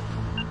fire.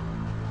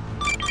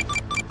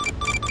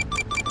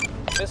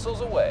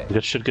 Missiles away.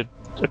 We should get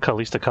at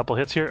least a couple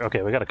hits here.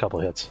 Okay, we got a couple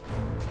hits.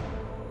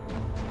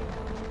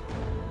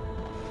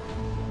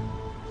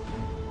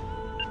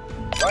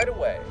 Right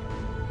away.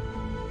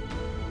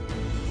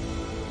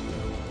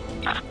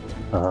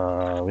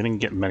 We didn't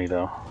get many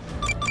though.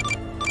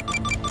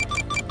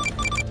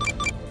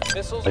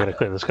 Missiles I gotta away.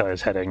 clear this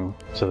guy's heading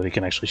so that he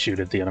can actually shoot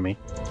at the enemy.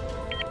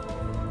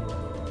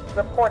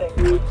 Reporting.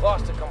 We've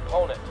lost a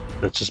component.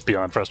 That's just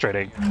beyond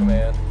frustrating.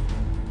 Command.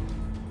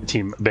 The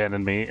team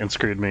abandoned me and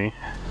screwed me.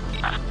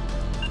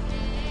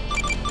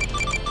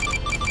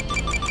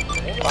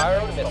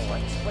 Firing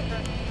missiles.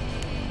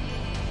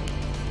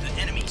 The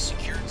enemy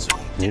secured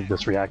zone Need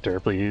this reactor,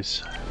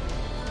 please.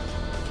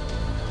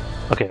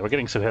 Okay, we're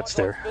getting some hits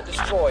there. Been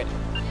destroyed.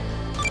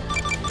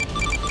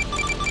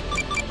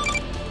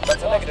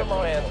 That's a negative,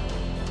 Command.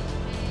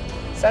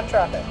 Send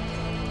traffic.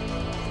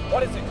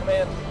 What is it,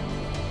 Command?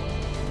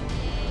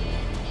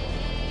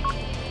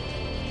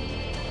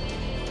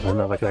 I don't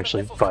know if I can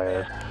actually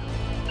fire.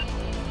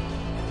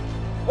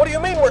 What do you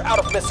mean we're out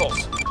of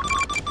missiles?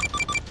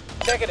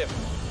 Negative.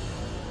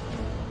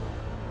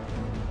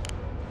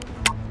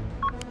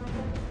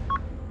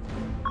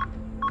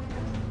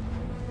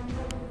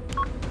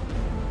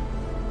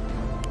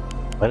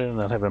 I did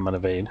not have him on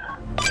evade.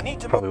 We need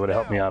to Probably move would have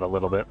helped me now. out a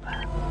little bit.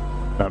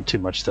 Not too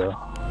much though.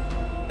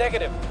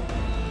 Negative.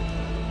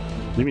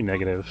 Maybe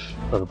negative.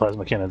 Oh, the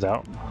plasma cannon's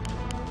out.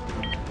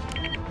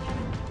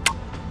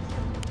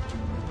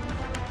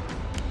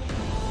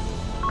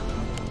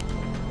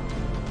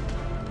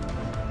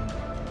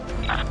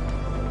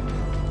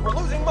 We're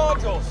losing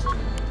modules.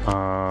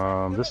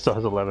 This still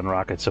has 11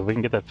 rockets, so if we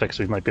can get that fixed,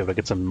 we might be able to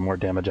get some more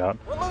damage out.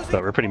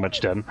 But we're pretty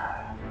much dead.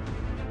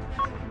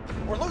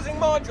 We're losing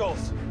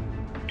modules.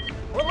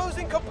 We're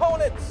losing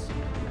components.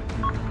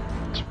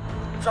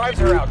 Drives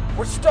are out.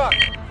 We're stuck.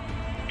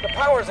 The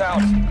power's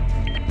out.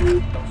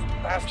 Those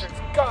bastards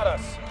got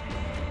us.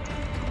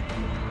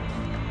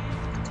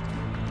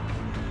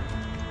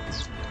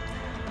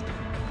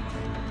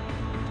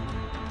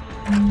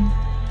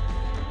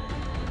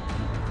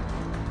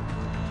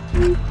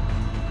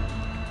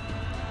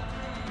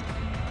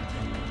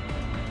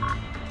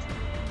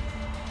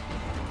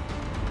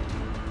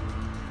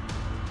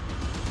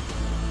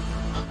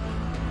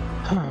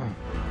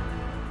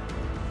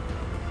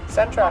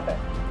 Send traffic.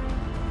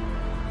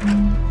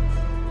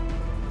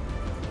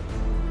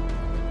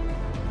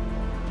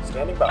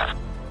 Standing by.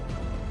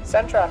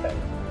 Send traffic.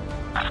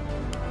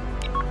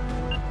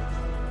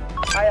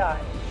 Aye, aye.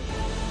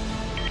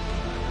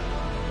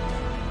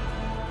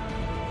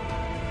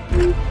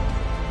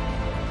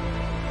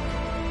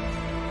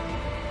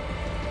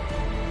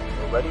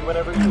 We're ready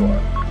whenever you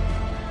are.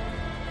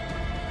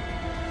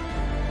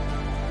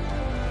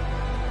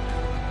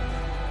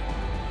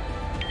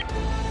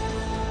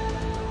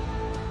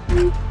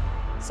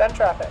 Send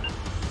traffic.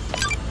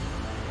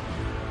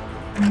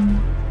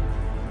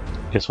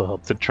 Guess we'll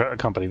help the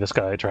accompany this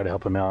guy, try to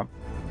help him out.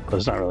 But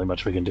there's not really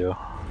much we can do.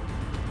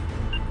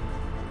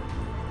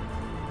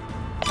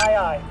 Aye,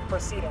 aye.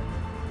 Proceeding.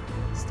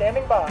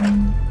 Standing by.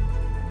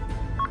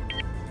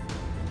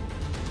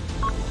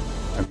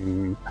 I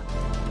mean,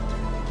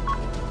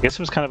 I guess it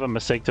was kind of a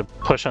mistake to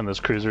push on those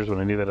cruisers when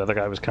I knew that other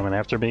guy was coming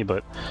after me,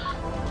 but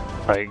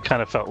I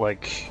kind of felt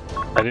like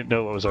I didn't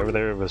know what was over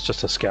there. It was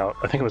just a scout.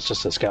 I think it was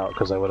just a scout,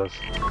 because I would have...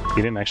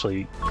 He didn't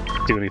actually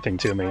do anything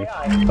to me.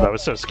 But I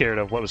was so scared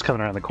of what was coming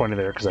around the corner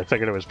there, because I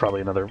figured it was probably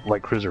another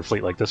light cruiser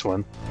fleet like this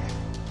one.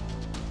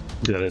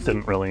 That it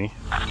didn't really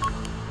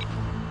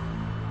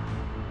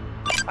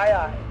Aye,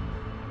 aye.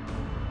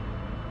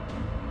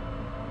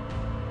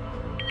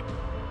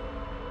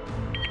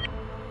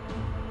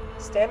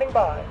 Standing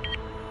by.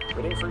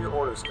 Waiting for your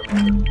orders,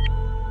 Commander.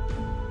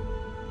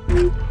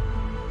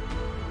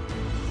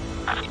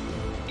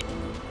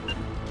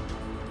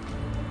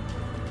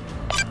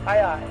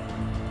 Aye, aye.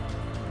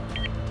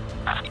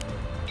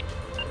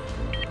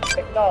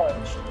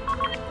 Acknowledged.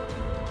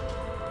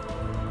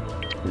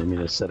 I didn't mean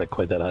to set it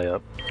quite that high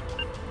up.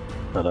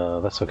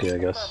 But that's okay, I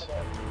guess.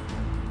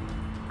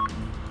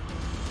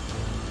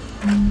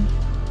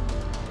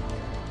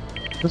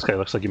 This guy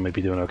looks like he might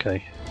be doing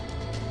okay.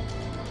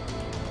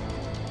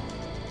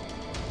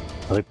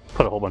 They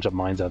put a whole bunch of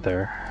mines out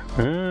there.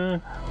 I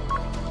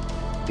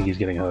think he's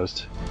getting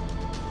hosed.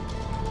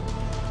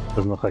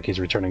 Doesn't look like he's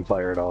returning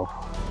fire at all.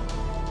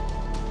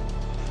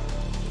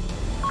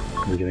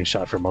 He's getting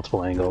shot from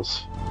multiple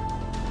angles.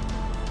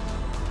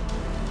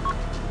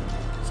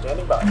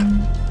 Standing by.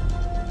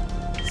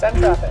 Send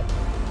traffic.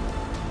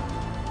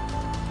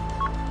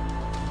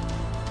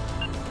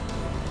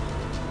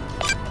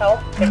 Help,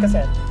 take us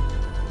in.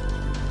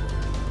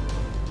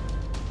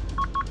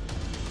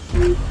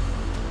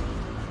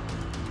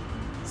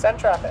 Send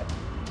traffic.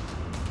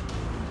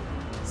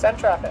 Send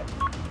traffic.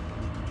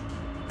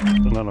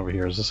 None over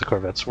here. Is this a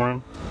Corvette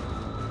swarm?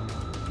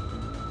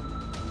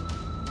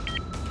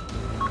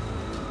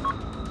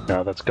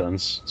 No, that's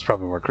guns. It's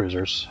probably more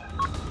cruisers.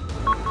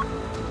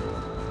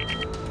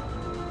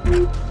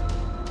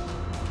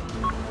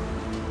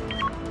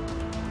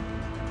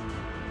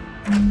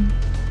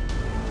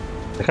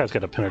 That guy's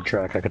got a pinner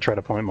track. I could try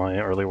to point my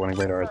early warning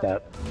radar at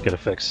that. Get a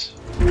fix.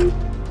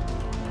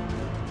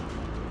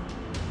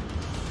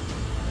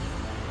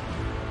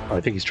 Oh,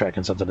 I think he's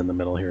tracking something in the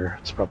middle here.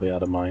 It's probably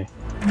out of my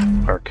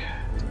arc.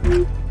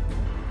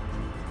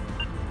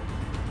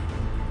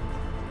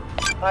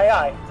 Aye,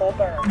 aye, full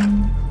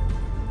burn.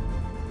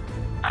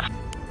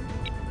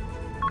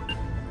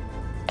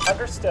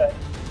 Understood.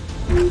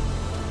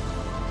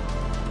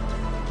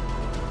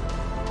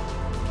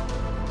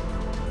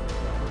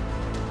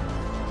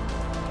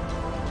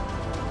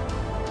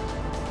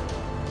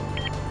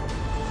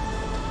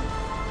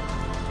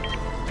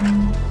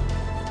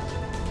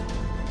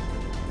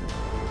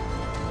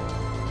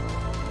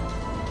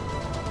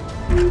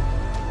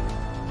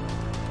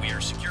 We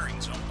are securing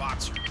Zone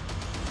Boxer.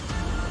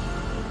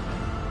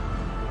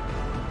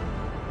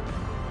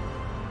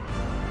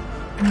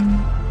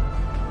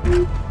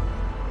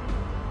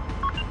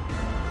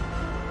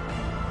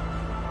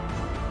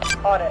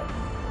 On it.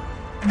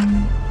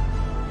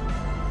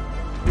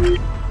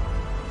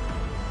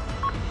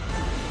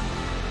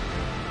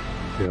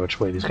 Yeah, which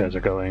way these guys are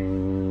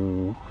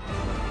going.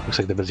 Looks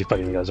like they're busy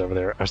fighting the guys over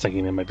there. I was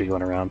thinking they might be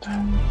going around.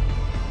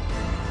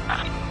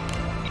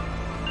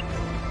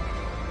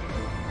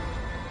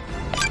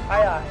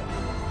 Aye, aye.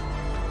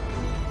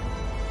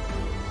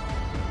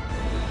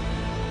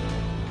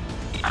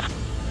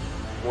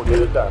 We'll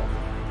get it done.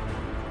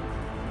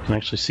 You can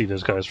actually see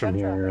those guys from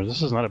here.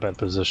 This is not a bad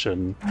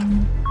position.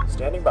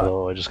 Standing by.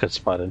 Oh, I just got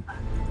spotted.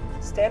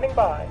 Standing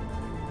by.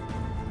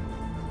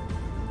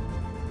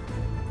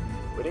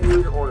 Waiting for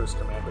your orders,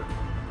 Commander.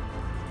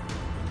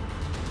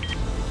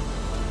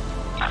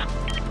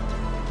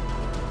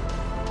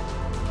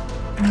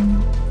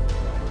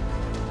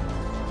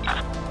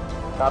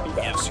 Copy We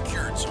that. have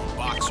secured Zone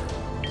Boxer.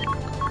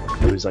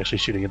 Nobody's actually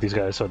shooting at these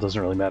guys, so it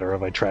doesn't really matter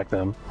if I track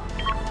them.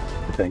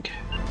 I think.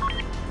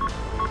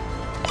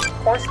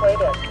 Course laid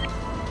in.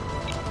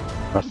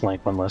 I'll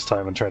flank one last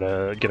time and try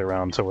to get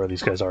around to where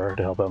these guys are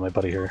to help out my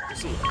buddy here.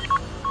 Proceed.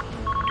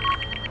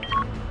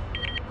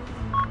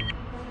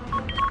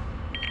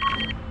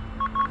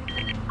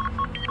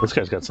 This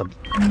guy's got some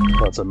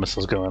lots of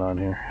missiles going on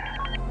here.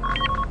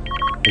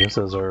 I guess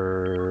those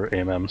are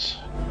AMMs.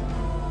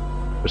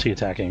 Where's he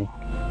attacking?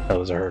 Oh,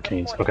 those are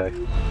Hurricanes. Okay.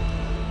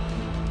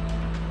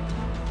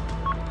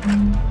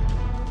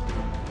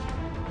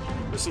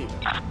 Proceed.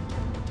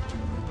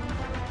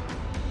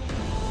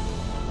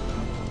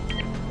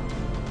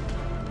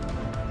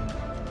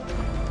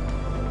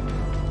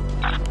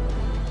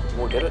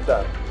 We'll get it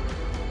done.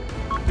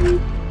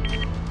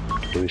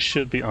 We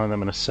should be on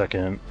them in a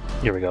second.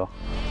 Here we go.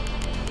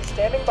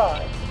 Standing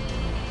by.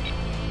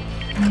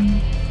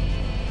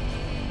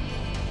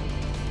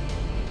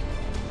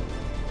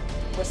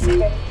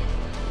 Receiving.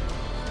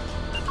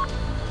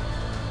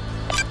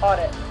 On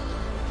it.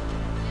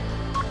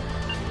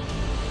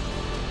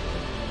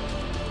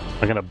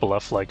 I'm gonna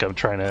bluff like I'm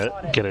trying to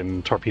get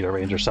in torpedo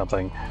range or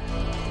something.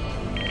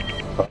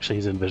 Oh, actually,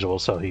 he's invisible,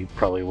 so he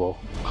probably will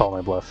call my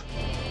bluff.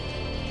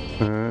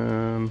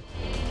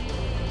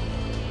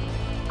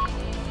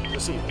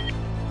 Proceed.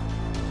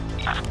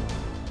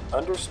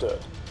 Understood.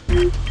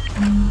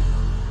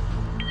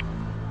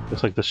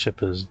 Looks like the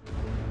ship is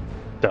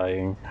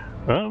dying.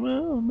 Oh,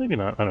 well, maybe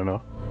not. I don't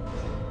know.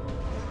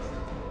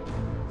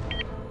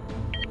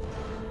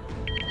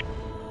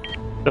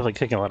 Definitely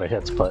taking a lot of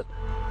hits, but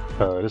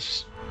it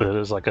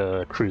is like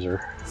a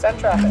cruiser. Send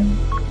traffic.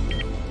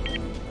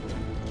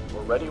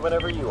 We're ready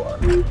whenever you are.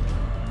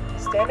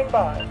 Standing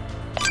by.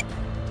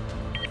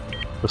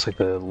 Looks like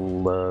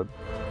the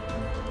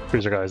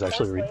cruiser guy is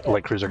actually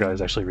light cruiser guy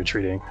is actually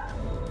retreating.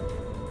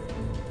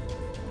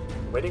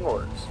 Waiting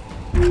orders.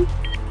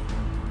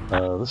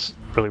 This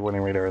early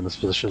warning radar in this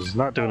position is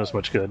not doing us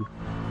much good.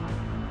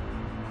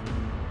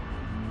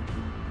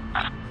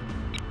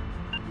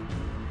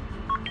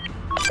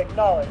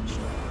 Acknowledged.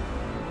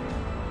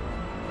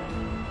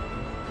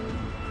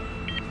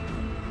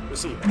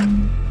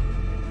 Receiving.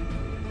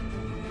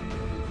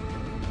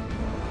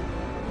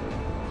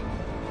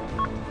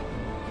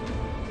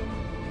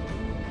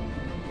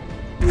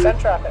 Send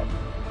traffic.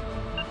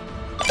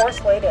 Course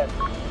laid in.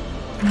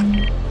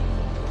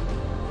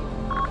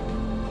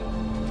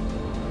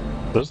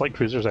 Those light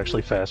cruisers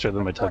actually faster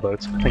than my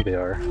tugboats? I think they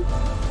are.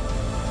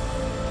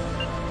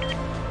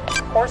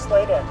 Course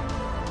laid in.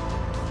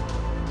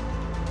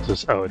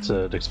 Oh, it's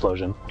an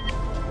explosion.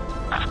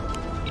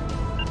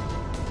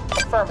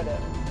 Affirmative.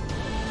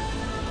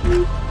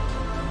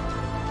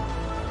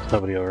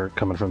 Nobody over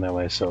coming from that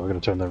way, so we're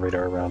going to turn the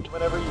radar around.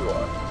 Whenever you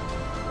are.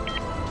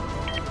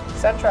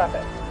 Send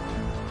traffic.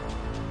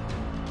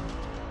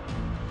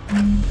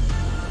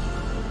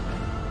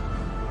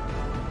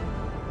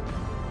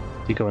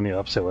 You go in the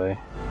opposite way.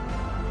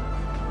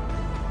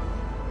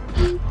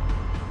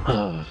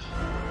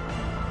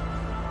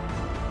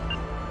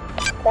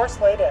 Course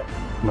laid in.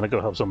 I'm gonna go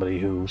help somebody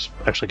who's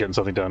actually getting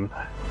something done.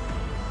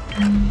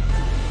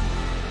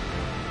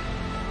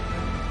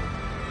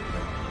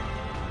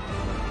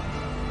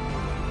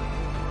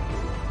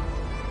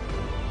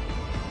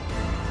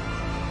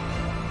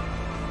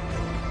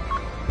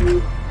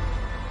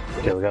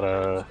 Okay, we got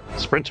a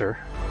sprinter.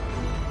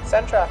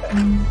 Send traffic.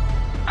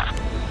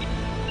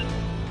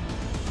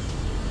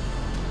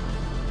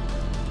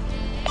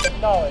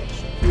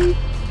 Acknowledged.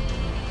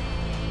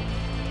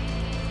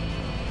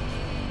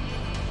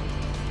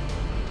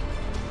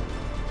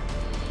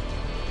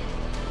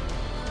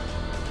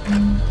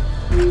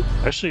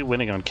 Actually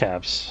winning on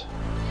caps.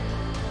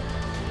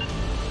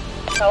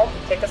 Helm,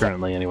 take us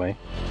Currently, anyway.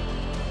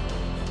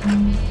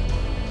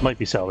 Might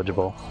be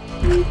salvageable.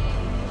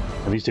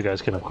 And these two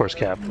guys can, of course,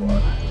 cap.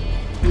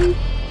 I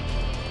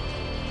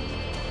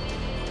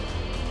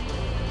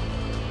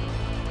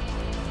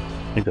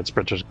think that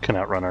sprinters can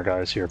outrun our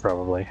guys here,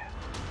 probably.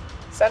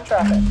 Send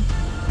traffic.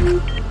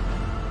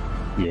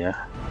 Yeah.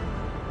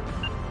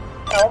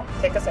 Helm,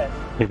 take us in.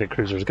 I think the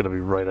cruiser's gonna be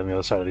right on the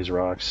other side of these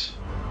rocks.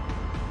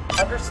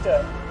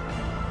 Understood.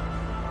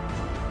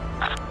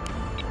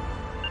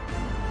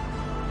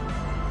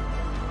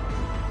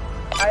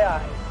 Aye,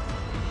 aye.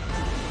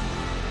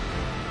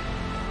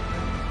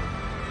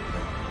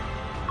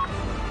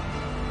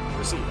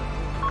 Receiving.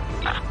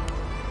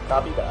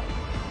 Copy that.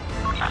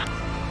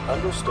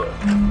 Understood.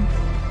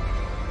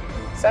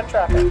 Send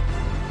traffic.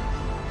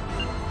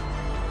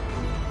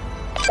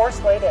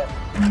 Course laid in.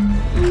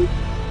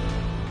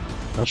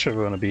 Not sure if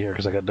we want to be here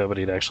because I got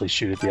nobody to actually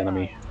shoot at the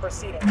enemy.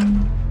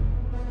 Proceeding.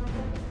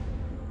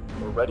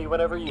 We're ready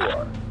whenever you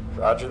are.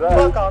 Roger that.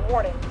 Lock on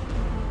warning.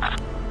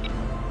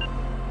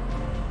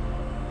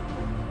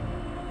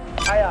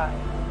 Aye, aye.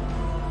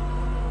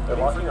 They're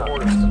locking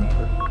orders,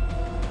 Commander.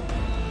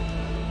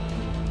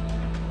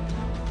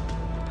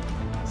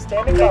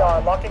 Standing by. They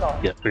are locking on.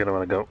 Yeah, we gotta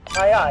want to go.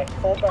 Aye, aye.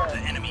 Full The burn.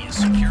 enemy is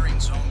securing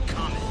zone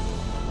common.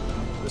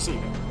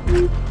 Receiving.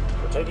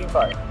 We're taking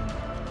fire.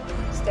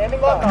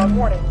 Standing lock on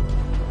warning.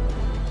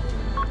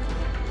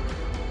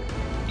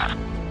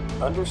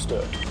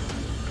 Understood.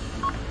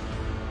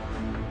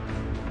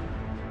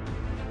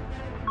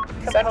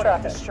 Send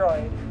traffic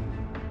destroyed.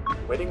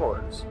 Waiting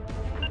orders.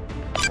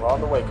 We're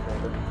on the way,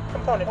 Commander.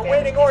 Component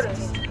awaiting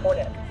orders.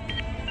 Coordinate.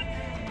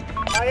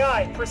 Aye,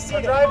 aye. Proceed.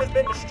 The drive has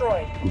been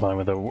destroyed. Combined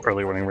with the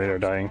early warning radar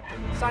dying.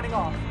 Signing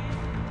off.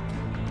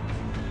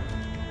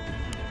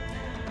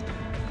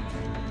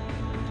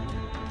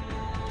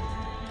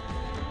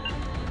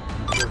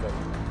 Moving.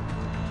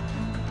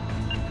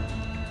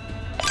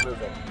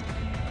 Moving.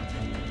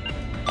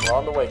 We're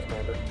on the way,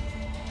 Commander.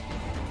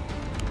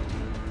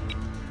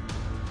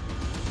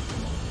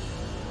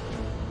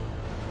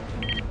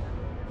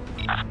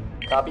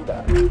 Copy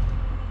that. We're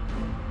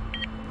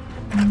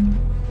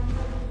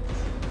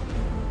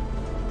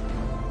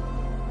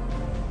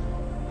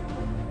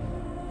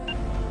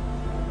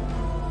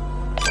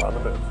on the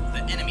move.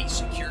 The enemy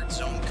secured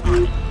zone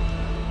common.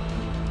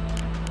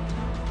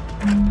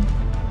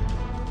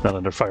 Not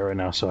under fire right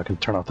now, so I can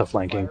turn off the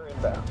flanking. Fire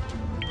inbound.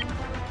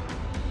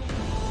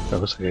 It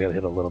looks like I gotta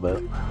hit a little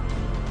bit.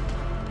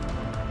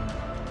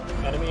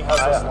 Enemy has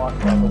us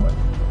locked on the way.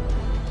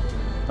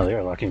 Oh, they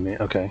are locking me.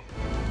 Okay.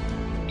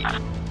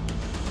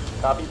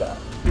 Copy that.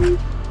 We've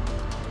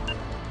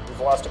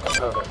lost a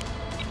component.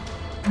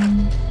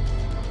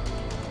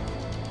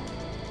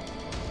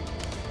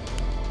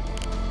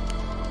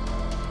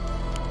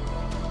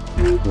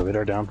 The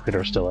radar down.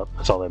 Radar still up.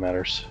 That's all that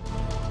matters.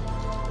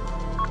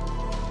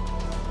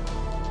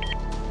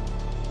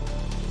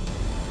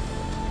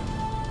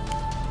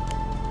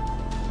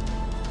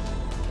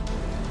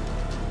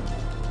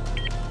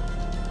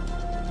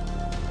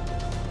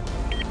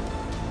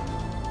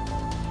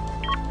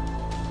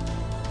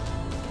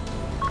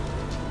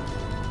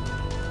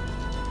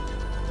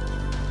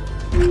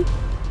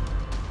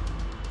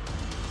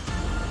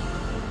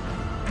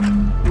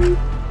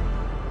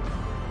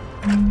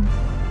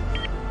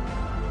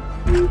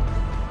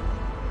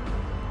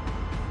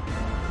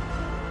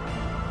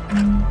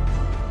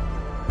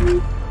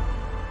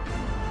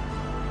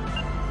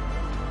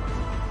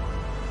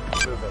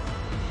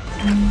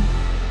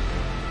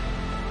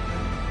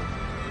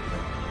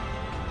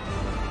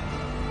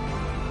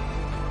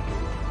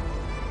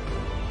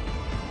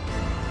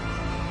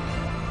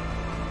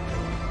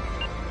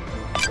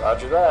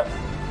 Roger that.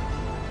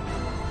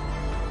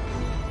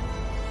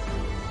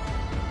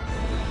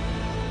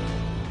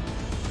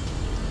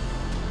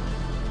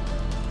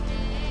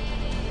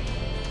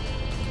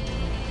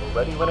 We're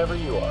ready whenever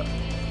you are.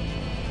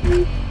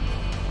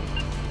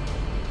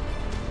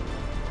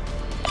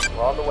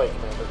 We're on the way,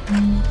 Commander.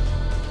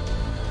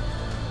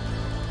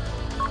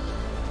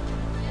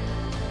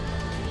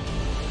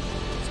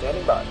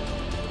 Standing by.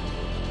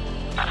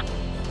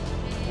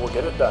 We'll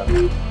get it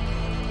done.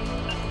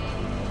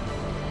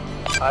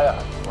 Aye,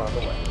 aye. We're on the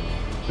way.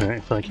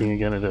 Alright, flanking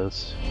again it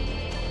is.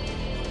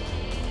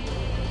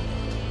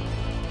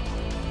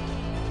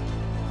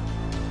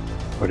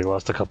 Already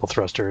lost a couple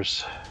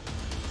thrusters.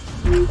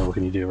 What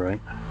can you do, right?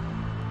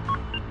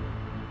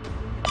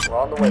 We're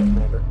on the way,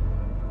 Commander.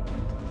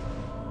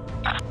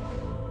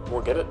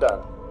 We'll get it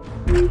done.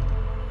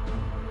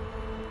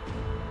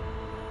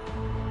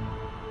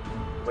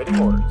 Waiting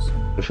orders. I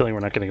have a feeling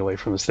we're not getting away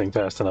from this thing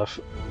fast enough.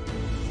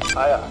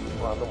 Aye, aye.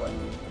 We're on the way.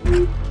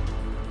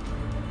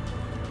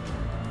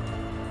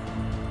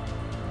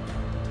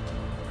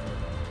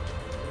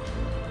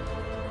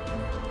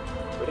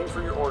 Waiting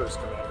for your orders,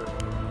 Commander.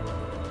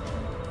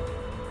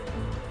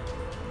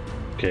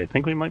 Okay, I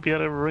think we might be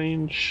out of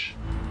range.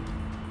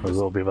 Or we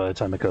will be by the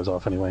time it goes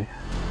off anyway.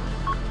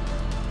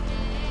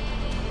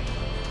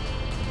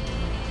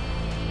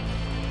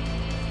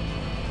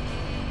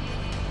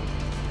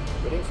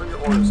 Waiting for your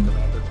orders,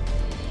 Commander.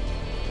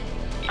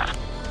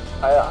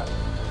 Aye, aye.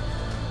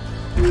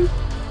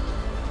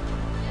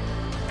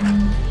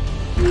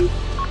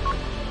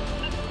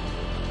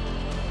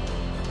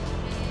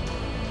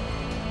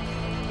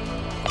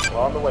 We're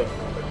on the way,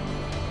 Commander.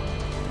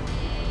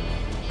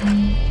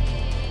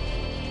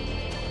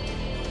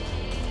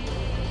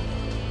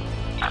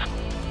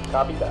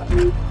 Copy that.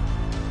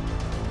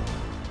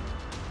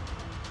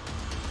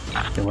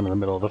 Get one in the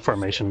middle of the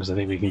formation because I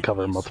think we can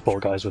cover multiple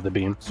guys with the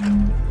beam.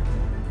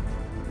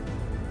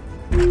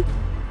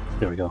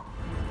 There we go.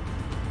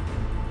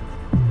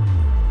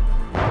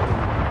 We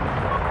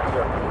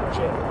are being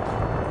jammed.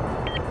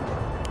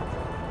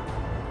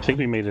 I think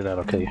we made it out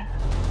okay.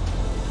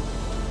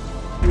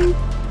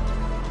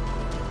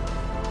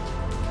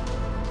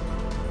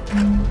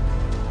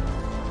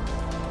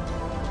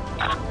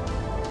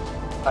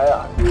 Aye,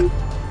 aye.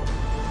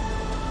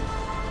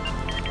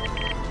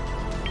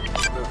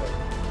 Moving.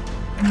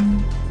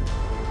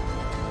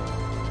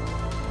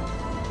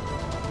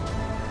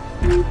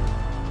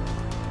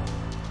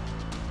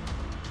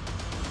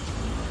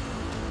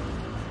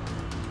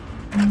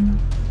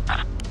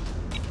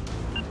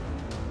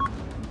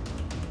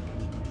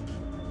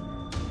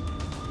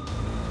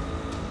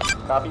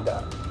 Copy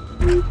that.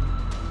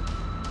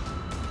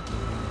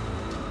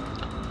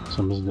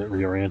 Someone's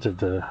reoriented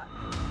the...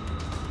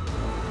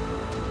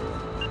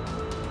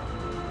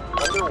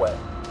 Underway.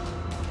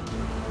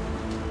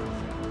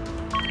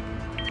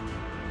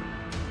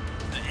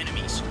 The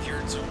enemy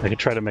secured zone. I could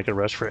try to make a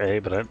rush for A,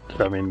 but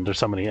I mean, there's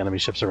so many enemy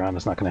ships around,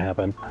 it's not going to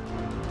happen.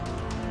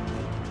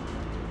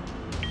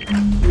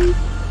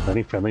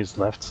 Any friendlies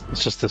left?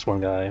 It's just this one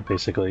guy,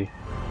 basically.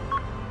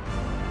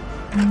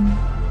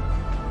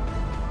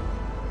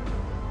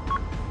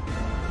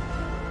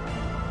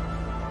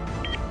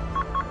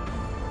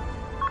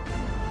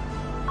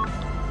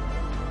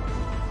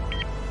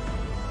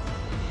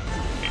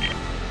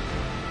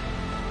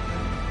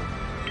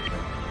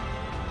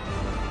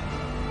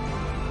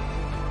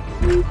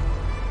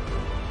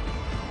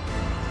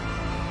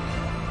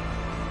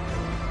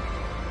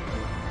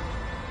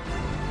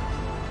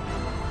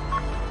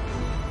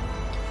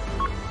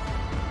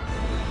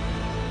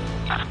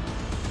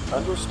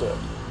 Understood.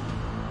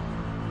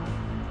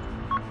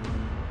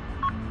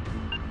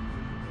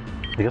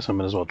 I guess I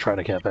might as well try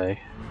to cap A.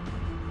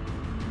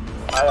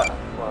 Aye, aye.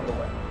 We're on the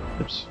way.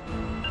 Oops.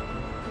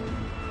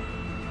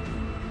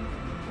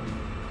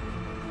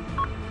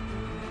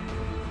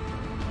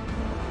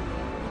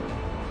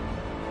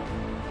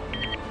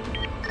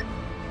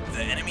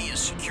 The enemy is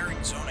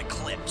securing zone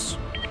eclipse.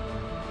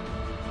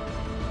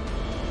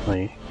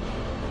 My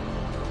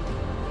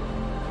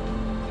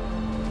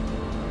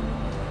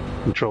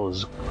control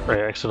is... I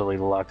accidentally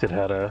locked it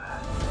at a...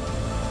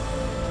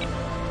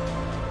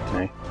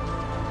 Okay.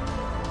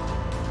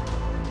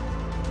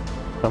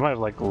 I might have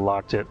like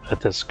locked it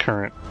at this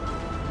current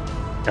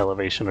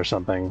elevation or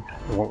something.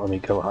 It won't let me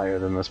go higher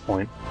than this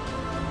point.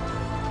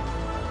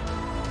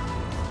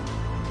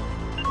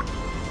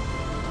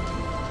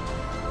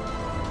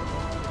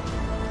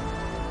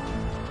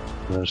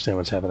 I don't understand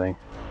what's happening.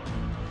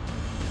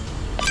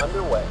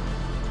 Underway.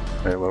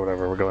 Alright, well,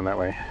 whatever, we're going that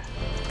way.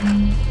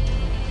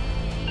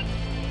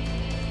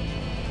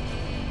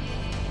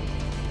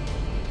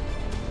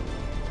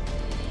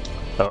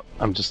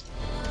 I'm just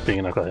being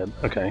a knucklehead.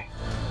 Okay.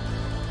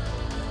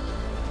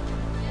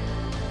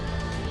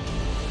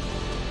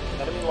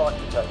 Enemy lock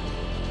detected.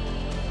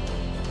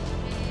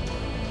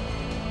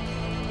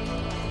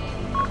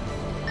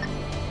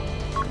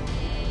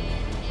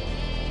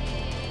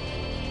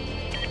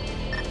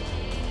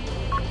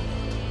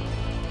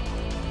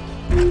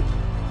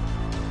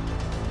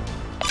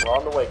 We're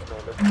on the way,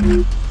 Commander.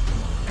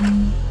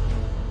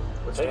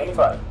 We're taking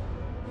fire.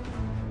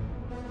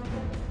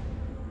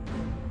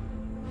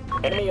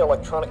 Enemy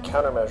electronic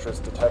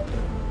countermeasures detected.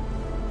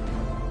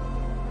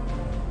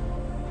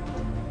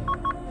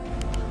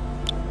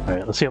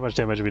 Alright, let's see how much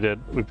damage we did.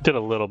 We did a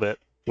little bit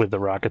with the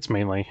rockets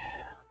mainly.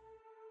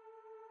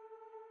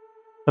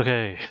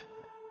 Okay.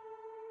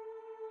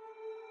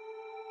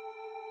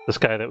 This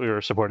guy that we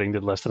were supporting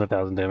did less than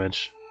 1,000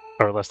 damage.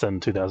 Or less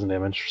than 2,000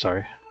 damage,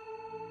 sorry.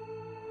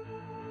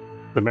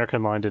 The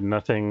American line did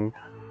nothing.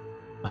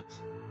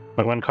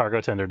 My one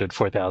cargo tender did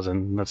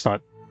 4,000. That's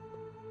not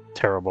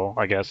terrible,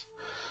 I guess.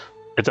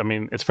 I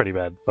mean, it's pretty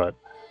bad, but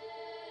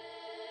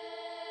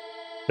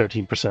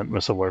 13%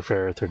 missile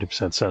warfare,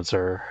 30%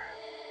 sensor.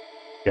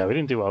 Yeah, we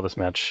didn't do well this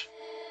match.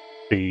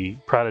 The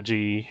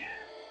Prodigy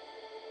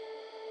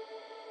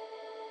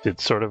did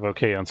sort of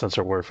okay on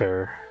sensor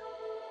warfare.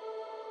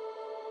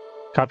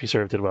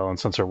 CompuServe did well on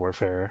sensor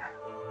warfare.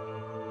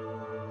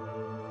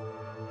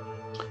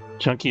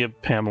 Junkie of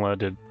Pamela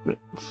did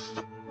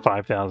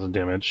 5,000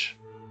 damage.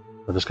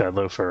 Or this guy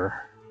Loafer.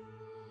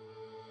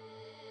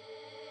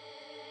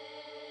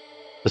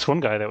 This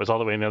one guy that was all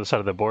the way on the other side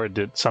of the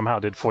board somehow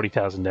did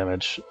 40,000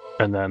 damage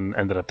and then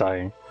ended up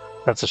dying.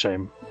 That's a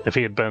shame. If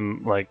he had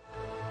been like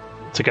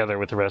together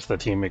with the rest of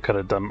the team, he could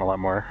have done a lot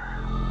more.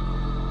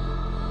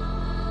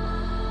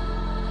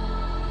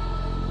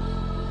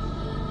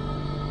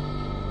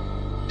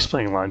 He's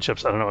playing line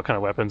ships. I don't know what kind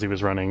of weapons he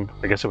was running.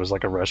 I guess it was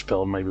like a rush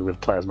build, maybe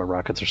with plasma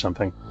rockets or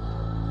something.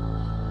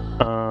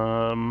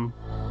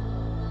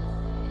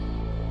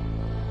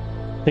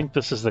 I think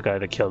this is the guy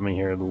that killed me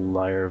here,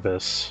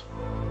 Lyervis.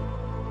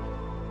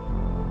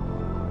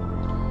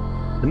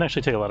 Didn't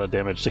actually take a lot of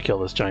damage to kill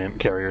this giant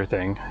carrier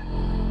thing.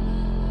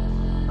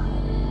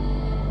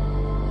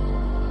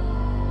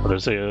 Well,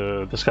 there's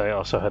this guy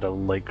also had a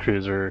light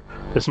cruiser.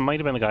 This might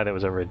have been the guy that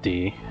was over at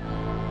D.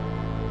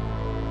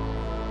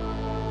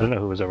 I don't know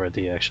who was over at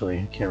D actually.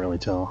 I can't really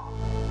tell.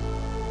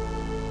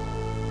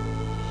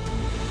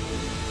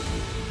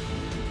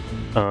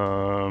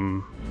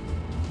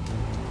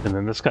 And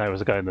then this guy was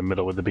the guy in the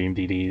middle with the beam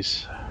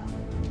DDs.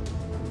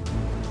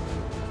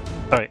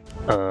 Alright,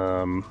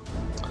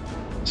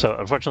 so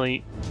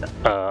unfortunately,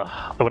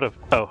 I would have.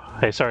 Oh,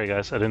 hey, sorry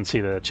guys, I didn't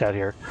see the chat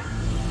here.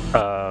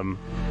 I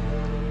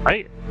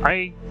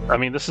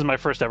mean, this is my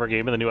first ever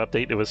game in the new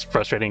update. It was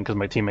frustrating because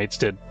my teammates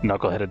did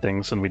knuckleheaded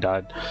things and we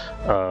died.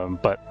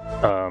 But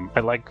I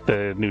like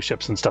the new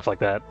ships and stuff like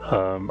that.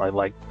 I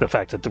like the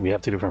fact that we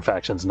have 2 different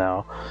factions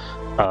now.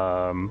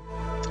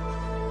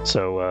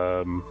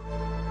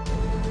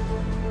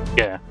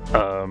 Yeah.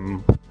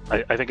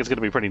 I think it's going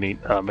to be pretty neat.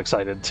 I'm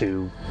excited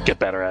to get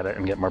better at it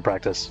and get more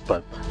practice.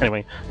 But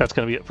anyway, that's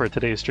going to be it for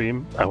today's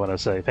stream. I want to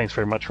say thanks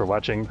very much for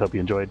watching. Hope you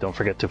enjoyed. Don't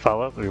forget to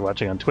follow if you're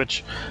watching on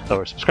Twitch,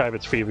 or subscribe.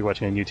 It's free if you're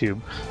watching on YouTube.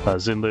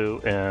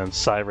 Zinlu and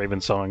Cy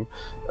Ravensong.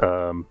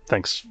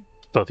 Thanks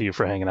both of you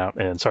for hanging out.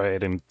 And sorry I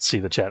didn't see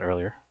the chat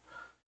earlier.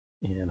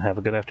 And have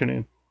a good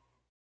afternoon.